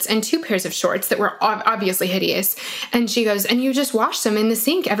 shirts and 2 pairs of shorts that were obviously hideous. And she goes, and you just wash them in the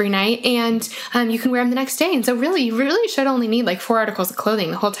sink every night and you can wear them the next day. And so really, you really should only need like 4 articles of clothing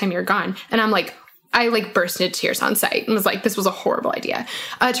the whole time you're gone. And I'm like, I like burst into tears on site and was like, this was a horrible idea.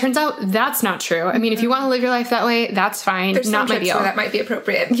 Turns out that's not true. I mean, if you want to live your life that way, that's fine. There's not some my trips deal. where that might be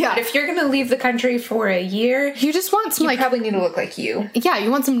appropriate. Yeah. But if you're going to leave the country for a year, you just want some you probably need to look like you. Yeah,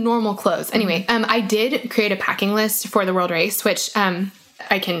 you want some normal clothes. Anyway, I did create a packing list for the World Race, which I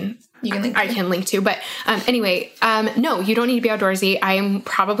can link to. But anyway, no, you don't need to be outdoorsy. I am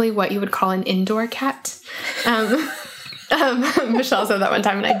probably what you would call an indoor cat. Michelle said that one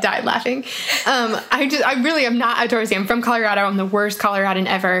time and I died laughing. I really am not outdoorsy. I'm from Colorado. I'm the worst Coloradan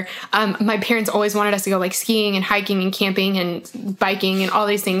ever. My parents always wanted us to go like skiing and hiking and camping and biking and all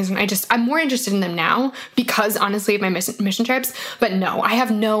these things. And I'm more interested in them now because honestly of my mission trips, but no, I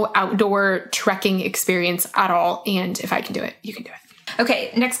have no outdoor trekking experience at all. And if I can do it, you can do it.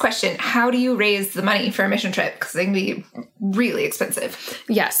 Okay, next question. How do you raise the money for a mission trip? Because they can be really expensive.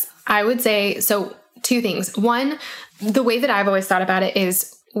 Yes, I would say, so 2 things. 1, the way that I've always thought about it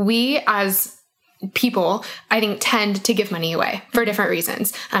is we as people, I think, tend to give money away for different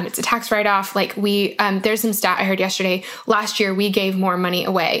reasons. It's a tax write-off. Like there's some stat I heard yesterday. Last year, we gave more money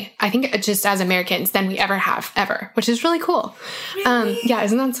away, I think just as Americans, than we ever have, which is really cool. Really? Yeah,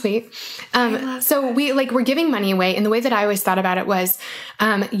 isn't that sweet? So we're giving money away. And the way that I always thought about it was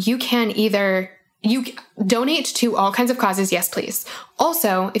you can either you donate to all kinds of causes. Yes, please.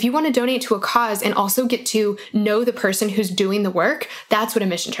 Also, if you want to donate to a cause and also get to know the person who's doing the work, that's what a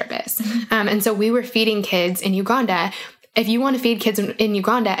mission trip is. Mm-hmm. And so we were feeding kids in Uganda. If you want to feed kids in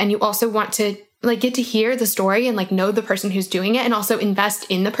Uganda and you also want to like get to hear the story and like know the person who's doing it and also invest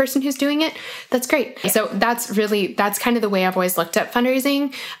in the person who's doing it, that's great. Yeah. So that's kind of the way I've always looked at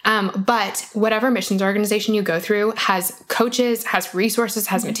fundraising. But whatever missions organization you go through has coaches, has resources,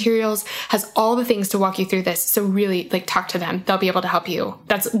 has materials, has all the things to walk you through this. So really like talk to them. They'll be able to help you.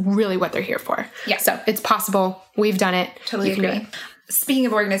 That's really what they're here for. Yeah. So it's possible. We've done it. Totally agree. Speaking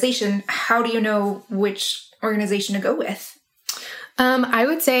of organization, how do you know which organization to go with? I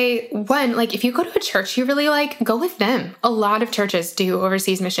would say one, like if you go to a church you really like, go with them. A lot of churches do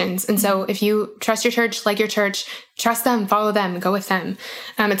overseas missions. And so if you trust your church, like your church, trust them, follow them, go with them.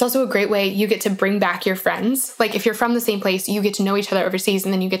 It's also a great way you get to bring back your friends. Like if you're from the same place, you get to know each other overseas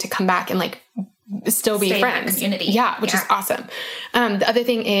and then you get to come back and like still be friends. Community. Yeah, which is awesome. The other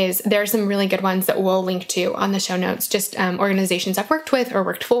thing is there are some really good ones that we'll link to on the show notes, just organizations I've worked with or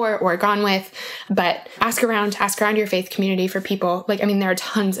worked for or gone with. But ask around your faith community for people. Like, I mean, there are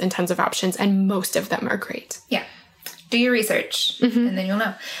tons and tons of options and most of them are great. Yeah. Do your research and then you'll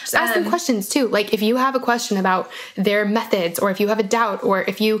know. Just ask them questions too. Like if you have a question about their methods or if you have a doubt or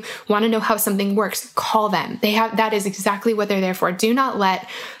if you want to know how something works, call them. That is exactly what they're there for. Do not let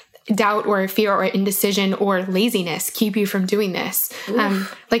doubt or fear or indecision or laziness keep you from doing this.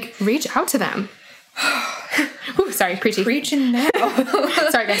 Like reach out to them. Ooh, sorry, preaching now.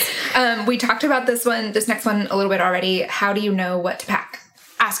 Sorry guys. We talked about this next one a little bit already. How do you know what to pack?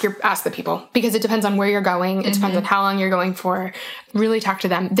 Ask the people because it depends on where you're going. It depends on how long you're going for. Really talk to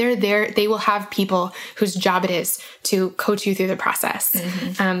them. They're there. They will have people whose job it is to coach you through the process.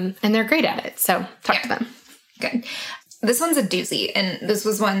 And they're great at it. So talk to them. Good. This one's a doozy, and this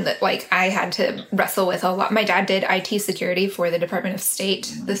was one that, like, I had to wrestle with a lot. My dad did IT security for the Department of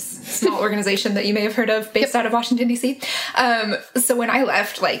State, this small organization that you may have heard of based out of Washington, D.C. So when I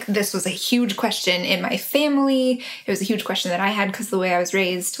left, like, this was a huge question in my family. It was a huge question that I had because the way I was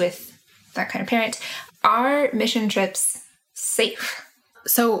raised with that kind of parent. Are mission trips safe?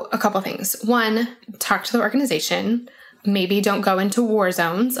 So a couple things. One, talk to the organization. Maybe don't go into war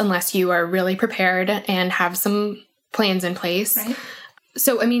zones unless you are really prepared and have some plans in place. Right.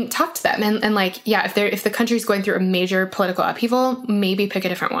 So, I mean, talk to them and like, yeah, if the country's going through a major political upheaval, maybe pick a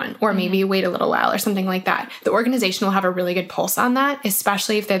different one or maybe wait a little while or something like that. The organization will have a really good pulse on that,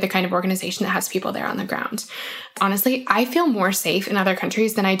 especially if they're the kind of organization that has people there on the ground. Honestly, I feel more safe in other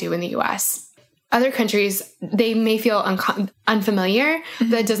countries than I do in the US. Other countries, they may feel unfamiliar,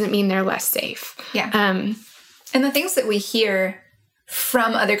 but that doesn't mean they're less safe. Yeah. And the things that we hear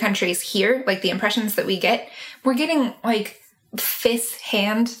from other countries here, like the impressions that we get, we're getting like fifth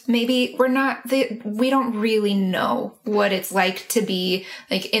hand, maybe. We don't really know what it's like to be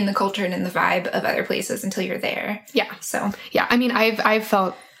like in the culture and in the vibe of other places until you're there. Yeah. So, yeah, I mean, I've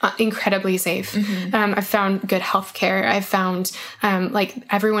felt incredibly safe. I've found good healthcare. I've found like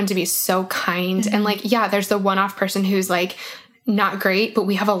everyone to be so kind and like, yeah, there's the one-off person who's like not great, but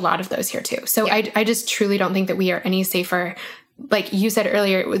we have a lot of those here too. So yeah. I just truly don't think that we are any safer. Like you said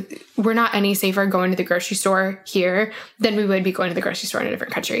earlier, we're not any safer going to the grocery store here than we would be going to the grocery store in a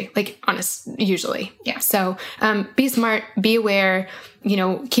different country. Like usually. Yeah. So be smart, be aware,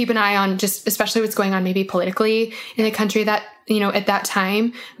 keep an eye on just especially what's going on maybe politically in the country that, at that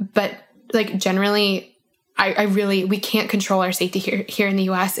time. But like generally, we can't control our safety here in the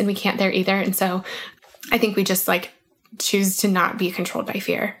US and we can't there either. And so I think we just like choose to not be controlled by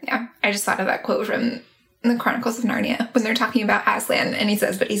fear. Yeah. I just thought of that quote from the Chronicles of Narnia when they're talking about Aslan and he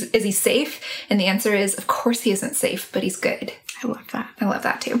says, but is he safe? And the answer is, of course he isn't safe, but he's good. I love that. I love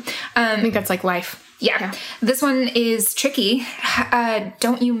that too. I think that's like life. Yeah. This one is tricky.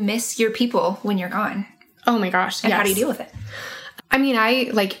 Don't you miss your people when you're gone? Oh my gosh. And how do you deal with it? I mean,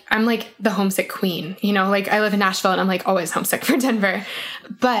 I'm like the homesick queen, like I live in Nashville and I'm like always homesick for Denver,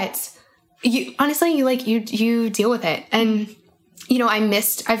 but you deal with it. And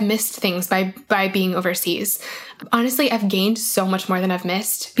I've missed things by being overseas. Honestly, I've gained so much more than I've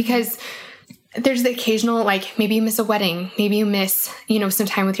missed because there's the occasional, like maybe you miss a wedding, maybe you miss, some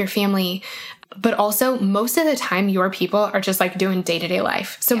time with your family, but also most of the time your people are just like doing day-to-day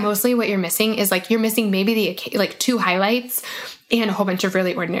life. So mostly what you're missing is like, you're missing maybe like 2 highlights and a whole bunch of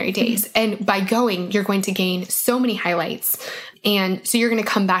really ordinary days. And by going, you're going to gain so many highlights. And so you're going to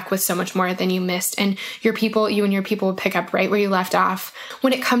come back with so much more than you missed. And you and your people will pick up right where you left off.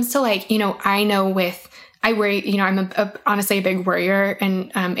 When it comes to like, I worry, I'm honestly a big worrier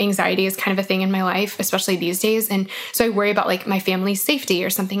and anxiety is kind of a thing in my life, especially these days. And so I worry about like my family's safety or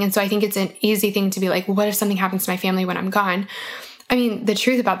something. And so I think it's an easy thing to be like, well, what if something happens to my family when I'm gone? I mean, the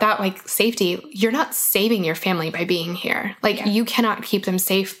truth about that, like safety, you're not saving your family by being here. Like you cannot keep them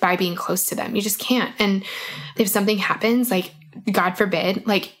safe by being close to them. You just can't. And if something happens, like God forbid,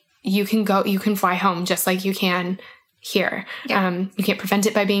 like you can fly home just like you can here. Yeah. You can't prevent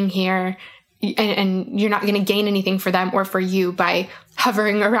it by being here. And you're not going to gain anything for them or for you by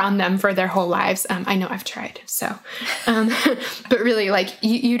hovering around them for their whole lives. I know I've tried. So, but really, like,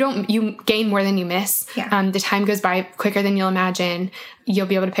 you gain more than you miss. Yeah. The time goes by quicker than you'll imagine. You'll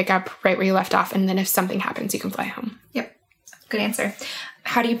be able to pick up right where you left off. And then if something happens, you can fly home. Yep. Good answer.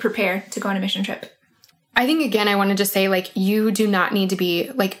 How do you prepare to go on a mission trip? I think, again, I want to just say, like, you do not need to be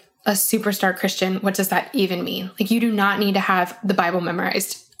like a superstar Christian. What does that even mean? Like, you do not need to have the Bible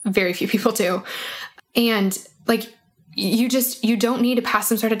memorized. Very few people do. And like, you don't need to pass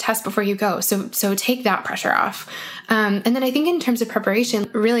some sort of test before you go. So take that pressure off. And then I think in terms of preparation,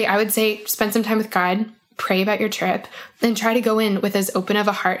 really, I would say spend some time with God, pray about your trip, and try to go in with as open of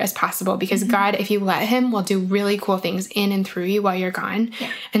a heart as possible, because God, if you let him, will do really cool things in and through you while you're gone.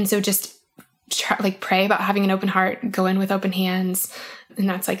 Yeah. And so just pray about having an open heart, go in with open hands. And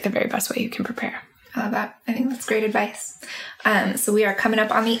that's like the very best way you can prepare. I love that. I think that's great advice. So we are coming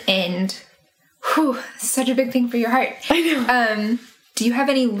up on the end. Whew, such a big thing for your heart. I know. Do you have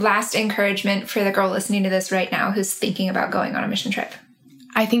any last encouragement for the girl listening to this right now who's thinking about going on a mission trip?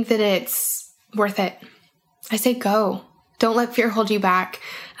 I think that it's worth it. I say go. Don't let fear hold you back.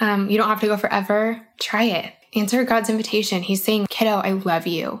 You don't have to go forever. Try it. Answer God's invitation. He's saying, kiddo, I love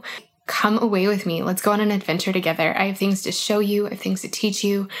you. Come away with me. Let's go on an adventure together. I have things to show you. I have things to teach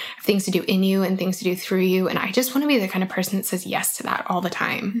you. I have things to do in you and things to do through you. And I just want to be the kind of person that says yes to that all the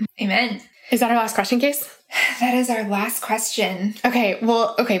time. Amen. Is that our last question, Case? That is our last question. Okay.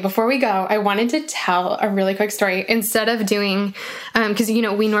 Well, before we go, I wanted to tell a really quick story instead of doing, because,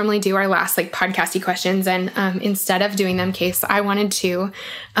 we normally do our last like podcasty questions. And instead of doing them, Case, I wanted to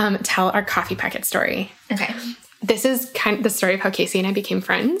tell our coffee packet story. Okay. This is kind of the story of how Casey and I became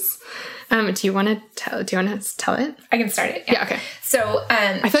friends. Do you want to tell it? I can start it. Yeah, okay. So,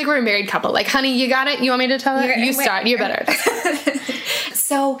 I feel like we're a married couple. Like, honey, you got it? You want me to tell it? You start. You're better.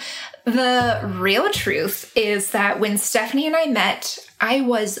 So, the real truth is that when Stephanie and I met, I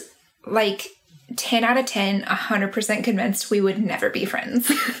was like 10 out of 10, 100% convinced we would never be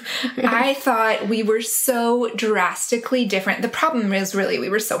friends. I thought we were so drastically different. The problem is really we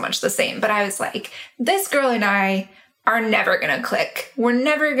were so much the same. But I was like, this girl and I are never going to click. We're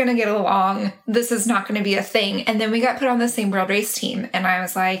never going to get along. This is not going to be a thing. And then we got put on the same world race team. And I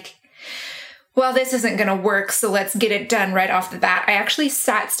was like, well, this isn't going to work, so let's get it done right off the bat. I actually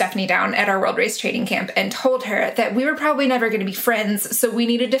sat Stephanie down at our World Race Training Camp and told her that we were probably never going to be friends, so we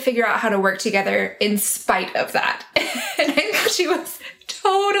needed to figure out how to work together in spite of that. And I think she was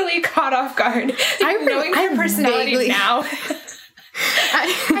totally caught off guard. I'm knowing her personality now.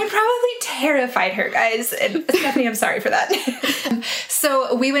 I probably terrified her, guys. And Stephanie, I'm sorry for that.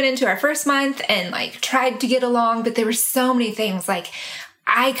 So we went into our first month and like tried to get along, but there were so many things like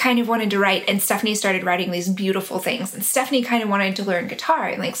I kind of wanted to write, and Stephanie started writing these beautiful things. And Stephanie kind of wanted to learn guitar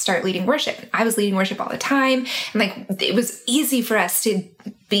and like start leading worship. I was leading worship all the time. And like, it was easy for us to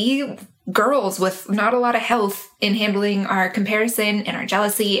be girls with not a lot of health in handling our comparison and our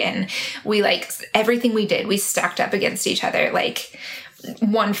jealousy. And we like everything we did, we stacked up against each other. Like,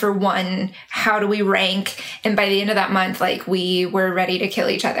 one for one, how do we rank? And by the end of that month, like we were ready to kill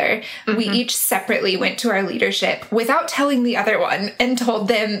each other. Mm-hmm. We each separately went to our leadership without telling the other one and told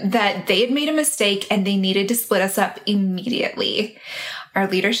them that they had made a mistake and they needed to split us up immediately. Our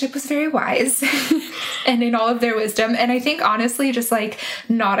leadership was very wise and in all of their wisdom. And I think honestly, just like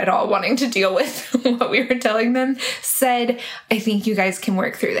not at all wanting to deal with what we were telling them, said, I think you guys can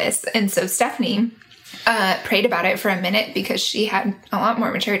work through this. And so Stephanie prayed about it for a minute because she had a lot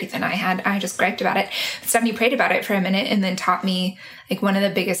more maturity than I had. I just griped about it. Stephanie prayed about it for a minute and then taught me like one of the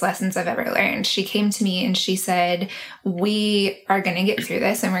biggest lessons I've ever learned. She came to me and she said, we are going to get through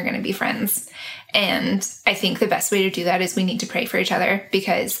this and we're going to be friends. And I think the best way to do that is we need to pray for each other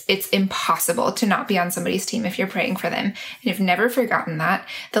because it's impossible to not be on somebody's team if you're praying for them. And I've never forgotten that.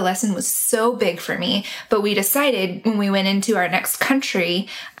 The lesson was so big for me. But we decided when we went into our next country,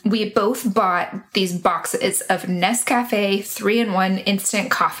 we both bought these boxes of Nescafe 3-in-1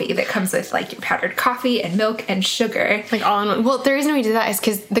 instant coffee that comes with like your powdered coffee and milk and sugar. Like all in one. Well, the reason we did that is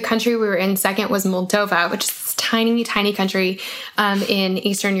because the country we were in second was Moldova, which is this tiny, tiny country in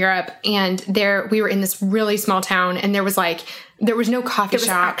Eastern Europe. And there we were in this really small town and there was no coffee shop. There was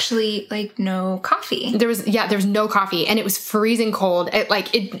actually like no coffee. There was no coffee and it was freezing cold.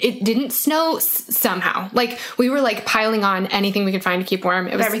 It didn't snow somehow. Like we were like piling on anything we could find to keep warm.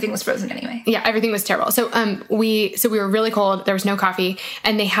 Everything was frozen anyway. Yeah, everything was terrible. So we were really cold. There was no coffee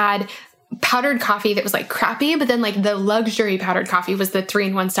and they had powdered coffee that was like crappy, but then like the luxury powdered coffee was the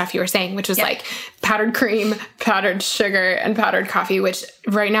 3-in-1 stuff you were saying, which was like powdered cream, powdered sugar, and powdered coffee, which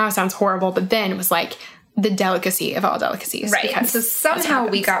right now sounds horrible, but then it was like the delicacy of all delicacies. Right. So somehow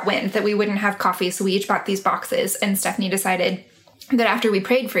we got wind that we wouldn't have coffee, so we each bought these boxes, and Stephanie decided that after we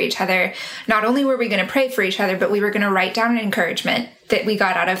prayed for each other, not only were we going to pray for each other, but we were going to write down an encouragement that we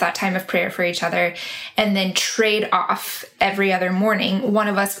got out of that time of prayer for each other, and then trade off every other morning. One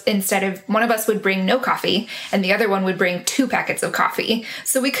of us would bring no coffee, and the other one would bring 2 packets of coffee.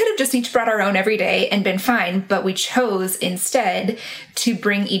 So we could have just each brought our own every day and been fine, but we chose instead to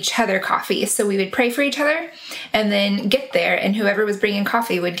bring each other coffee. So we would pray for each other and then get there, and whoever was bringing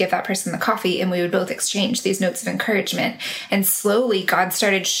coffee would give that person the coffee, and we would both exchange these notes of encouragement. And slowly God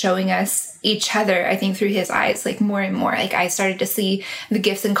started showing us each other, I think, through his eyes, like more and more. Like I started to see the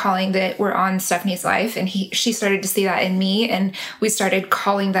gifts and calling that were on Stephanie's life, and she started to see that in me, and we started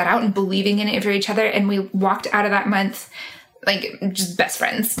calling that out and believing in it for each other. And we walked out of that month like just best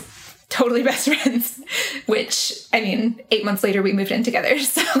friends. Totally best friends, which, I mean, 8 months later, we moved in together,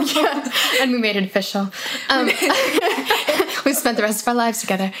 so. Yeah, and we made it official. We spent the rest of our lives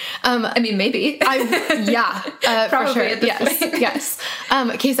together. I mean, maybe. Probably for sure. Yes.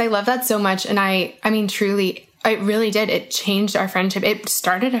 Case, I love that so much, and I mean, truly, it really did. It changed our friendship. It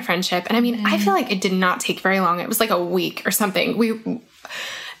started a friendship, and I mean, I feel like it did not take very long. It was like a week or something.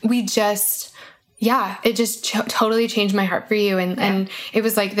 We just... Yeah, it just totally changed my heart for you. And it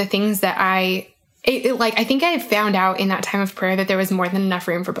was like the things that I think I found out in that time of prayer that there was more than enough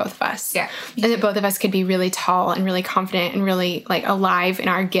room for both of us. Yeah. And that both of us could be really tall and really confident and really like alive in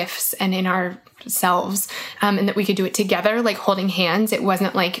our gifts and in ourselves. And that we could do it together, like holding hands. It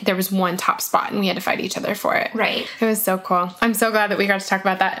wasn't like there was one top spot and we had to fight each other for it. Right. It was so cool. I'm so glad that we got to talk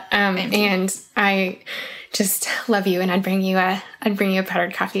about that. And I just love you. And I'd bring you a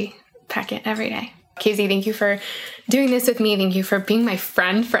powdered coffee packet every day. Casey, thank you for doing this with me. Thank you for being my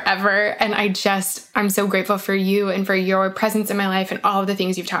friend forever. And I'm so grateful for you and for your presence in my life and all of the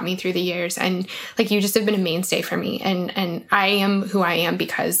things you've taught me through the years. And like, you just have been a mainstay for me. And I am who I am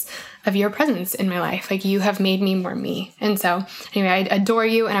because of your presence in my life. Like, you have made me more me. And so anyway, I adore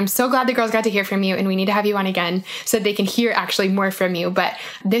you. And I'm so glad the girls got to hear from you, and we need to have you on again so that they can hear actually more from you. But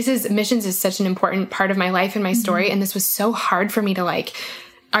missions is such an important part of my life and my story. And this was so hard for me to like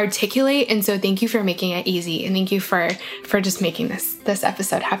articulate, and so thank you for making it easy, and thank you for just making this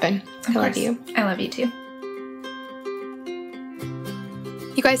episode happen. I love you. I love you too.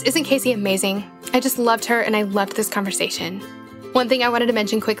 You guys, isn't Casey amazing? I just loved her, and I loved this conversation. One thing I wanted to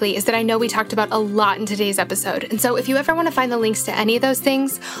mention quickly is that I know we talked about a lot in today's episode, and so if you ever want to find the links to any of those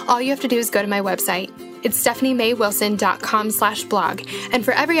things, all you have to do is go to my website. It's stephaniemaywilson.com/blog, and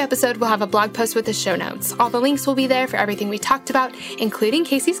for every episode, we'll have a blog post with the show notes. All the links will be there for everything we talked about, including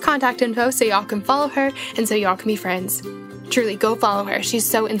Casey's contact info, so y'all can follow her and so y'all can be friends. Truly, go follow her. She's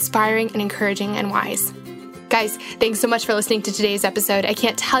so inspiring and encouraging and wise. Guys, thanks so much for listening to today's episode. I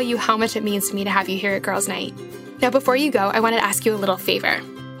can't tell you how much it means to me to have you here at Girls Night. Now, before you go, I wanted to ask you a little favor.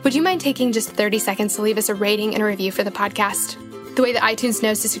 Would you mind taking just 30 seconds to leave us a rating and a review for the podcast? The way that iTunes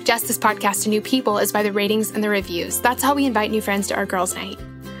knows to suggest this podcast to new people is by the ratings and the reviews. That's how we invite new friends to our Girls Night.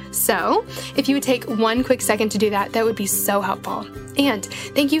 So, if you would take one quick second to do that, that would be so helpful. And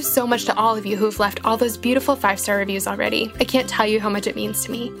thank you so much to all of you who have left all those beautiful 5-star reviews already. I can't tell you how much it means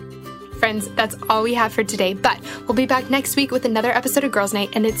to me. Friends, that's all we have for today, but we'll be back next week with another episode of Girls Night,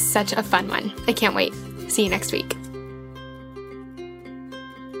 and it's such a fun one. I can't wait. See you next week.